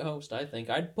a great host, I think.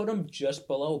 I'd put him just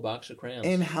below Box of Crayons.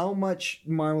 And how much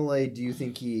marmalade do you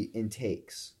think he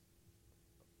intakes?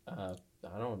 I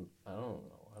don't know.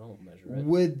 I don't measure it.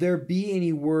 Would there be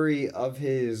any worry of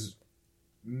his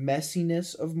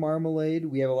messiness of marmalade?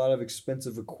 We have a lot of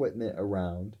expensive equipment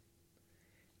around.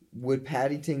 Would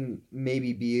Paddington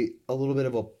maybe be a little bit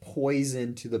of a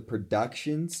poison to the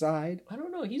production side? I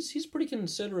don't know. He's pretty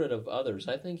considerate of others.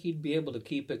 I think he'd be able to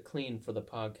keep it clean for the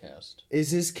podcast.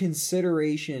 Is his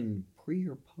consideration pre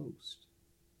or post?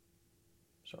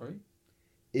 Sorry?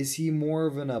 Is he more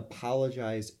of an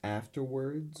apologize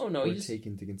afterwards? Oh, no, or he's take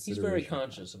into He's consideration? very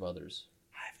conscious of others.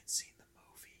 I haven't seen the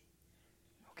movie.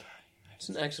 Okay. It's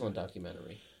an excellent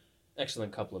documentary.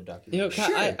 Excellent couple of documentaries. You know,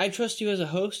 Sure. I trust you as a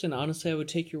host, and honestly, I would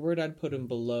take your word. I'd put him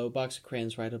below Box of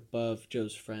Crayons, right above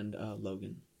Joe's friend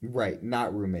Logan. Right,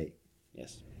 not roommate.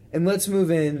 Yes. And let's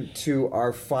move into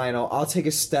our final. I'll take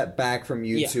a step back from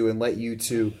you two and let you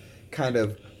two kind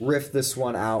of riff this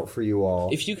one out for you all.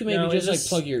 If you could maybe Now, just is this-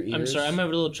 plug your ears. I'm sorry, I'm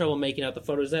having a little trouble making out the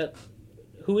photo. Is that...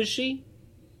 Who is she?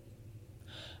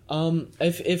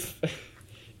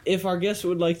 If our guest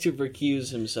would like to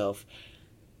recuse himself,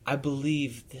 I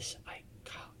believe this.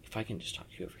 If I can just talk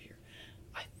to you over here,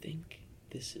 I think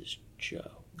this is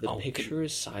Joe. The picture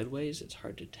is sideways; it's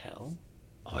hard to tell.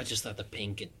 Oh, I just thought the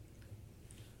pink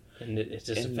and it's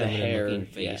just And a the feminine hair, looking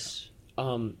face.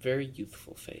 Very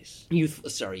youthful face.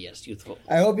 Youthful.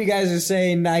 I hope you guys are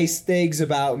saying nice things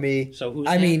about me. So who's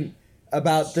I that? mean,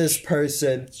 about this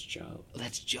person. That's Joe.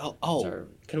 That's Joe. Oh, Sorry.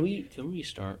 can we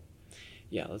restart?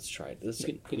 Yeah, let's try it. Let's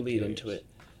We can lead do into it. it.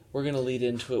 We're gonna lead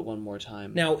into it one more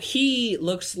time. Now he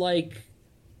looks like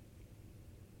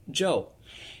Joe.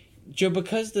 Joe,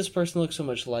 because this person looks so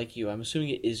much like you, I'm assuming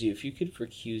it is you. If you could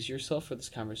recuse yourself for this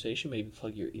conversation, maybe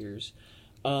plug your ears.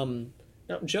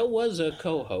 Now Joe was a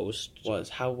co-host.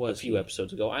 How was a few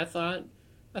episodes ago? I thought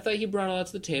he brought a lot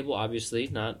to the table. Obviously,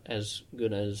 not as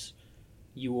good as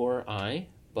you or I,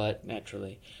 but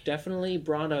naturally definitely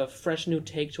brought a fresh new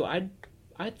take to it.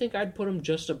 I think I'd put him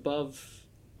just above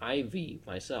Ivy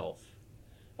myself.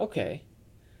 Okay.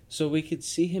 So we could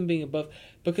see him being above.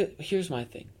 Because here's my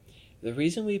thing. The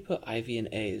reason we put Ivy in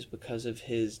A is because of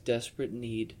his desperate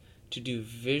need to do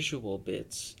visual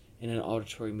bits in an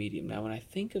auditory medium. Now, when I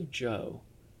think of Joe,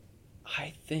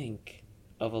 I think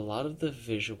of a lot of the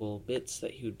visual bits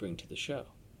that he would bring to the show.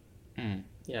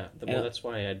 Yeah, well, that's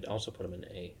why I'd also put him in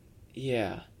A.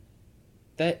 Yeah.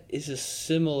 That is a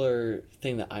similar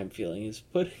thing that I'm feeling, is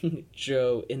putting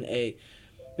Joe in A,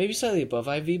 maybe slightly above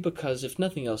Ivy, because if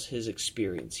nothing else, his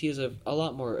experience. He has a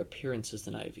lot more appearances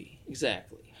than Ivy.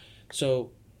 Exactly.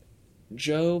 So,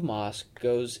 Joe Moss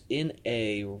goes in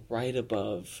A right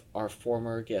above our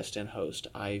former guest and host,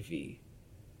 Ivy.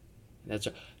 That's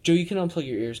Joe, you can unplug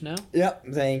your ears now. Yep,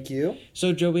 thank you.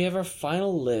 So, Joe, we have our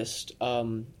final list.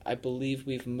 I believe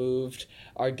we've moved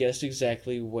our guest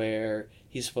exactly where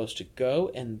he's supposed to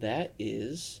go, and that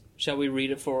is... Shall we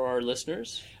read it for our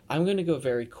listeners? I'm going to go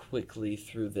very quickly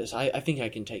through this. I think I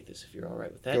can take this if you're all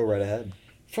right with that. Go right ahead.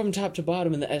 From top to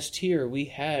bottom in the S tier, we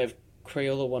have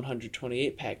Crayola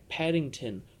 128 pack,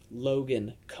 Paddington,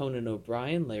 Logan, Conan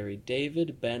O'Brien, Larry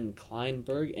David, Ben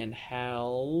Kleinberg, and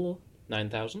Hal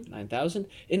 9,000.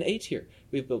 In A tier,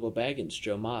 we have Bilbo Baggins,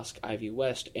 Joe Mosk, Ivy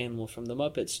West, Animal from the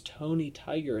Muppets, Tony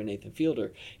Tiger, and Nathan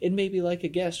Fielder. In Maybe Like a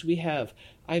Guest, we have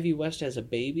Ivy West as a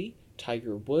baby,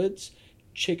 Tiger Woods,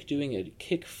 Chick doing a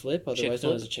kick flip, otherwise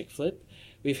known as a chick flip.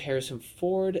 We have Harrison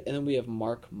Ford, and then we have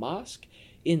Mark Mosk.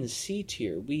 In C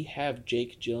tier, we have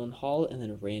Jake Gyllenhaal and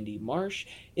then Randy Marsh.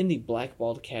 In the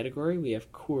blackballed category, we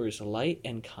have Coors Light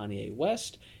and Kanye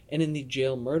West. And in the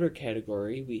jail murder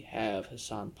category, we have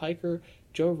Hassan Piker,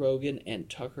 Joe Rogan, and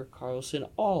Tucker Carlson,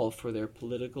 all for their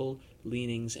political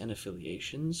leanings and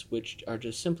affiliations, which are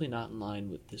just simply not in line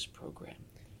with this program.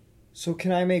 So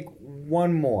can I make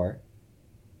one more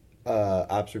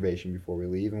observation before we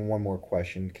leave, and one more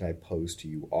question can I pose to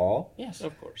you all? Yes,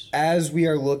 of course. As we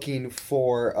are looking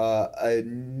for a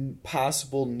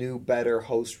possible new, better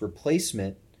host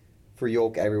replacement for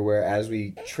Yolk Everywhere as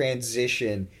we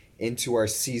transition into our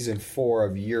season 4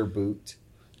 of Yearboot.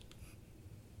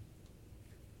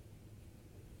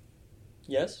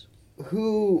 Yes?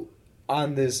 Who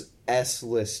on this S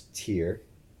list tier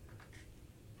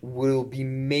will be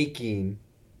making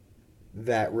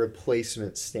that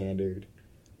replacement standard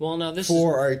Well, now this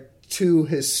for our two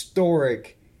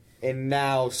historic and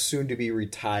now soon to be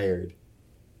retired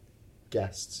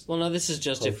guests? Well, now this is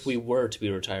just if we were to be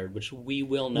retired, which we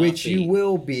will not Which be. you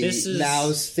will be, This is-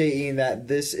 now stating that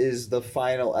this is the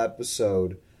final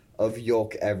episode of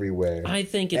Yolk Everywhere. I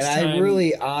think it's and time. I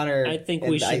really honor. I think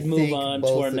and we should I move thank on to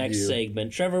both our of next you.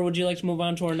 segment. Trevor, would you like to move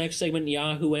on to our next segment,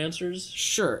 Yahoo Answers?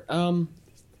 Sure.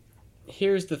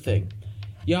 Here's the thing.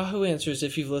 Yahoo Answers,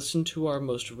 if you've listened to our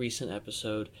most recent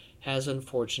episode, has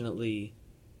unfortunately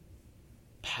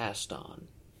passed on.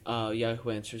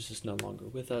 Yahoo Answers is no longer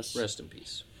with us. Rest in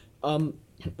peace.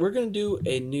 We're going to do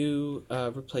a new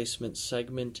replacement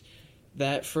segment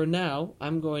that, for now,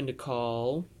 I'm going to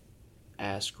call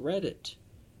Ask Reddit.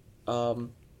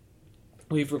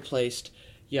 We've replaced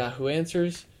Yahoo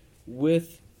Answers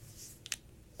with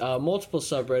multiple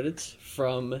subreddits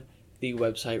from the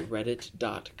website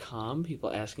reddit.com.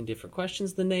 People asking different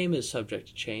questions. The name is subject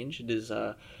to change. It is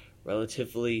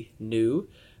relatively new.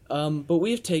 But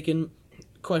we have taken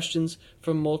questions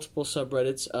from multiple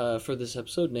subreddits for this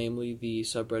episode, namely the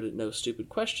subreddit No Stupid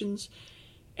Questions,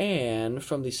 and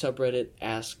from the subreddit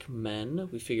Ask Men.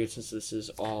 We figured since this is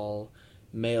all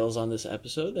males on this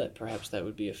episode that perhaps that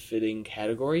would be a fitting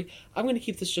category. I'm going to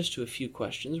keep this just to a few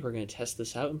questions. We're going to test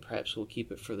this out and perhaps we'll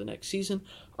keep it for the next season.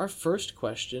 Our first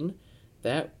question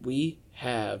that we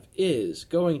have is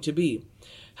going to be,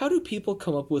 how do people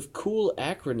come up with cool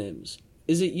acronyms?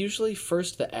 Is it usually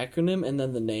first the acronym and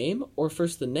then the name, or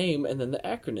first the name and then the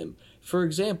acronym? For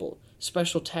example,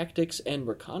 Special Tactics and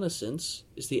Reconnaissance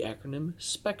is the acronym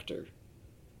SPECTRE.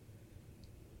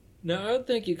 Now, I would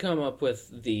think you come up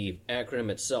with the acronym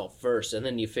itself first, and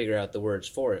then you figure out the words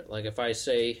for it. Like if I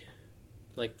say,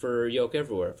 like for Yolk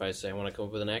Everywhere, if I say I want to come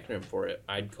up with an acronym for it,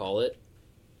 I'd call it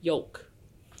YOLK.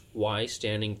 Y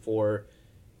standing for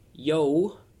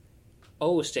Yo.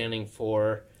 O standing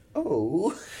for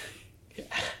Oh.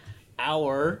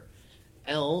 Our.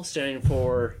 L standing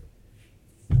for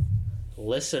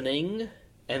Listening.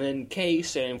 And then K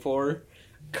standing for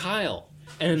Kyle.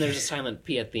 And then there's a silent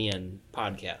P at the end.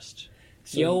 Podcast.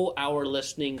 Yo, Our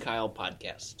Listening Kyle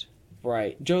podcast.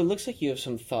 Right. Joe, it looks like you have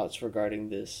some thoughts regarding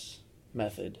this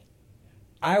method.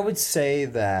 I would say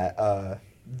that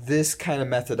this kind of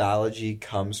methodology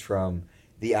comes from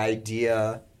the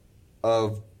idea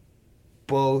of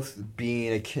both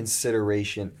being a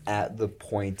consideration at the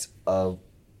point of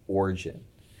origin.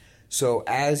 So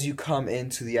as you come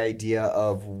into the idea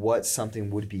of what something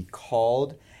would be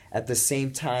called, at the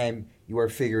same time you are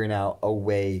figuring out a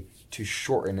way to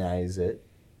shortenize it,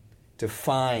 to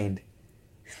find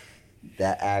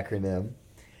that acronym.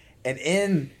 And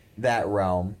in that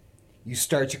realm, you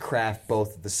start to craft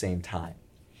both at the same time.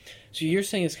 So you're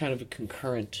saying it's kind of a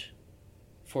concurrent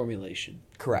formulation.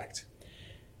 Correct.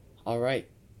 All right.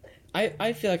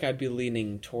 I feel like I'd be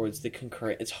leaning towards the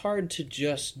concurrent. It's hard to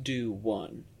just do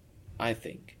one, I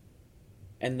think,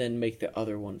 and then make the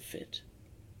other one fit.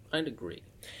 I'd agree.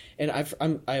 And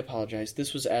I apologize.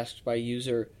 This was asked by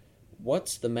user,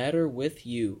 "What's the matter with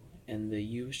you?" And the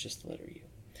U is just the letter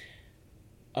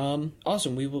U.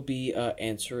 Awesome. We will be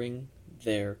answering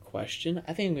their question.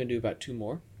 I think I'm going to do about 2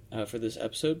 more for this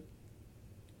episode.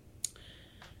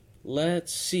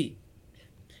 Let's see.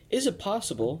 Is it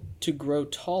possible to grow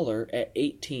taller at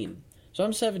 18? So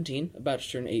I'm 17, about to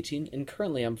turn 18, and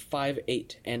currently I'm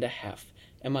 5'8 and a half.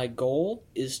 And my goal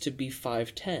is to be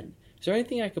 5'10. Is there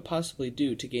anything I could possibly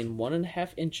do to gain 1.5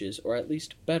 inches or at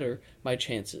least better my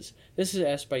chances? This is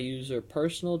asked by user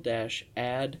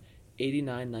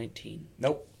personal-ad8919.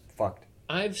 Nope. Fucked.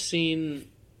 I've seen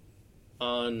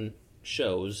on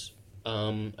shows,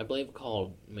 I believe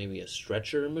called maybe a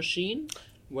stretcher machine,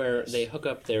 where they hook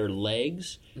up their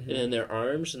legs and then their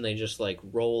arms and they just like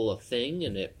roll a thing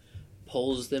and it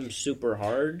pulls them super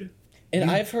hard. And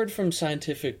I've heard from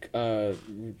scientific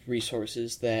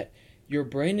resources that your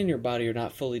brain and your body are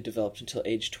not fully developed until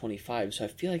age 25. So I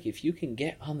feel like if you can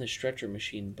get on the stretcher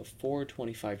machine before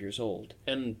 25 years old.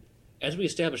 And as we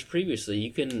established previously,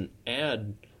 you can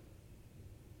add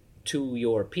to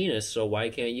your penis, so why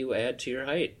can't you add to your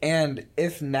height? And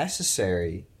if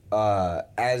necessary,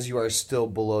 as you are still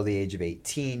below the age of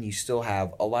 18, you still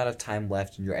have a lot of time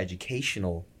left in your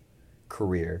educational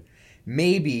career.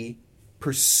 Maybe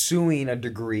pursuing a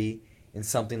degree in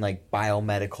something like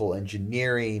biomedical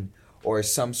engineering or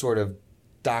some sort of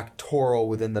doctoral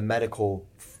within the medical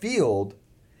field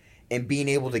and being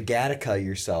able to Gattaca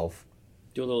yourself.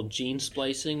 Do a little gene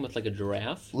splicing with like a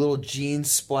giraffe? Little gene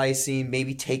splicing,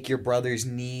 maybe take your brother's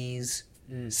knees,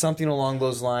 something along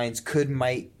those lines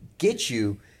might get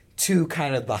you to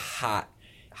kind of the hot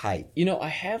height. You know, I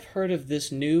have heard of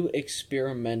this new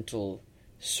experimental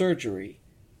surgery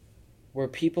where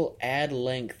people add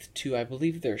length to, I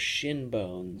believe, their shin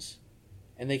bones,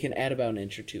 and they can add about 1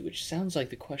 inch or 2, which sounds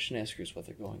like the question asker is what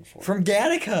they're going for. From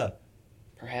Gattaca!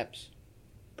 Perhaps.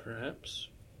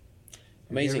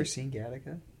 Amazing. Have you ever seen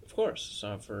Gattaca? Of course.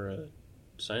 Saw it for a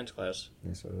science class.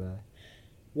 Yeah, so did I.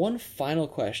 One final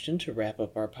question to wrap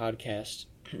up our podcast.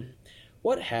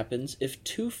 What happens if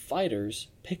 2 fighters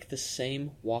pick the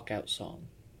same walkout song?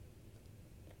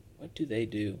 What do they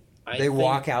do? They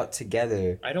walk out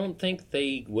together. I don't think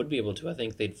they would be able to. I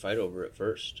think they'd fight over it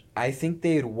first. I think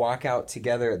they'd walk out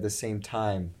together at the same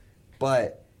time,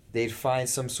 but they'd find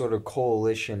some sort of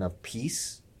coalition of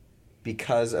peace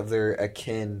because of their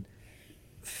akin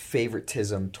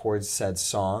favoritism towards said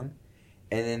song,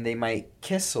 and then they might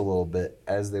kiss a little bit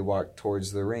as they walk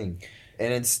towards the ring.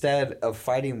 And instead of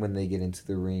fighting when they get into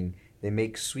the ring, they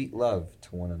make sweet love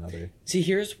to one another. See,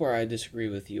 here's where I disagree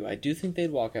with you. I do think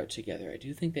they'd walk out together. I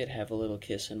do think they'd have a little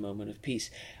kiss and moment of peace.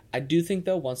 I do think,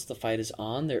 though, once the fight is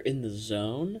on, they're in the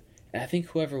zone, and I think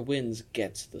whoever wins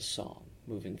gets the song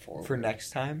moving forward. For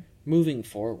next time? Moving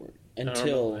forward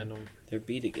until I don't. they're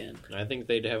beat again. I think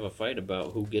they'd have a fight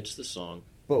about who gets the song.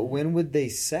 But when would they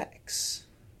sex?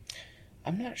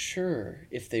 I'm not sure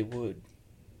if they would.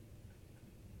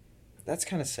 That's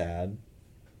kind of sad.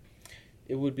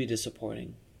 It would be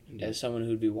disappointing. Yeah. As someone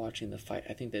who'd be watching the fight,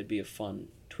 I think that'd be a fun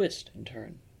twist and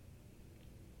turn.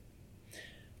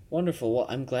 Wonderful. Well,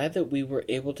 I'm glad that we were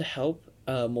able to help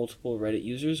multiple Reddit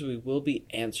users. We will be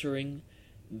answering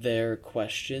their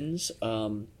questions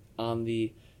on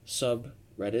the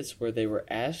subreddits where they were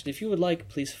asked. If you would like,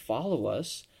 please follow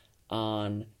us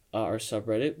on our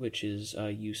subreddit, which is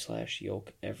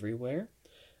u/yolk everywhere.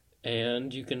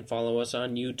 And you can follow us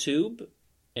on YouTube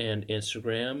and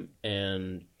Instagram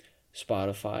and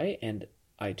Spotify and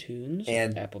iTunes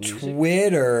and Apple Music.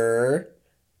 Twitter.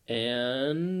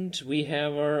 And we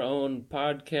have our own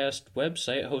podcast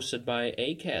website hosted by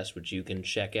Acast, which you can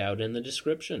check out in the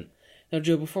description. Now,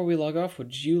 Joe, before we log off,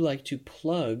 would you like to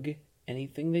plug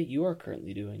anything that you are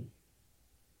currently doing?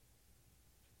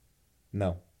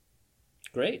 No.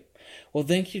 Great. Well,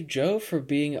 thank you, Joe, for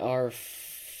being our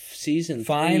season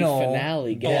Final 3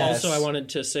 finale guest. Yes. Also, I wanted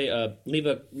to say,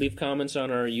 leave comments on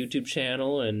our YouTube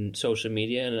channel and social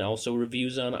media, and also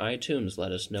reviews on iTunes.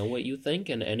 Let us know what you think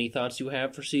and any thoughts you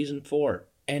have for season 4.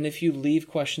 And if you leave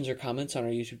questions or comments on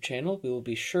our YouTube channel, we will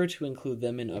be sure to include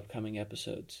them in upcoming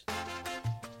episodes.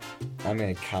 I'm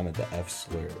going to comment the F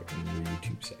slur in your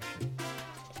YouTube section.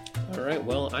 All right,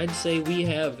 well, I'd say we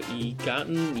have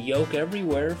gotten Yoke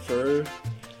everywhere for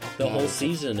the whole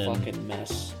season. It's a and fucking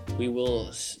mess. we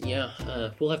will,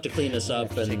 we'll have to clean this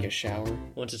up. And Take a shower.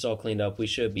 once it's all cleaned up, we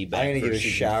should be back. I'm going to for get a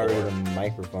season shower 4. at a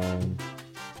microphone.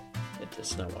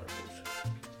 It's not waterproof.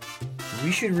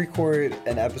 We should record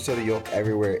an episode of Yolk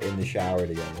Everywhere in the shower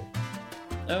together.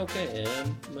 Okay,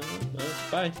 and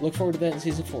bye. Look forward to that in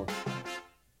season 4.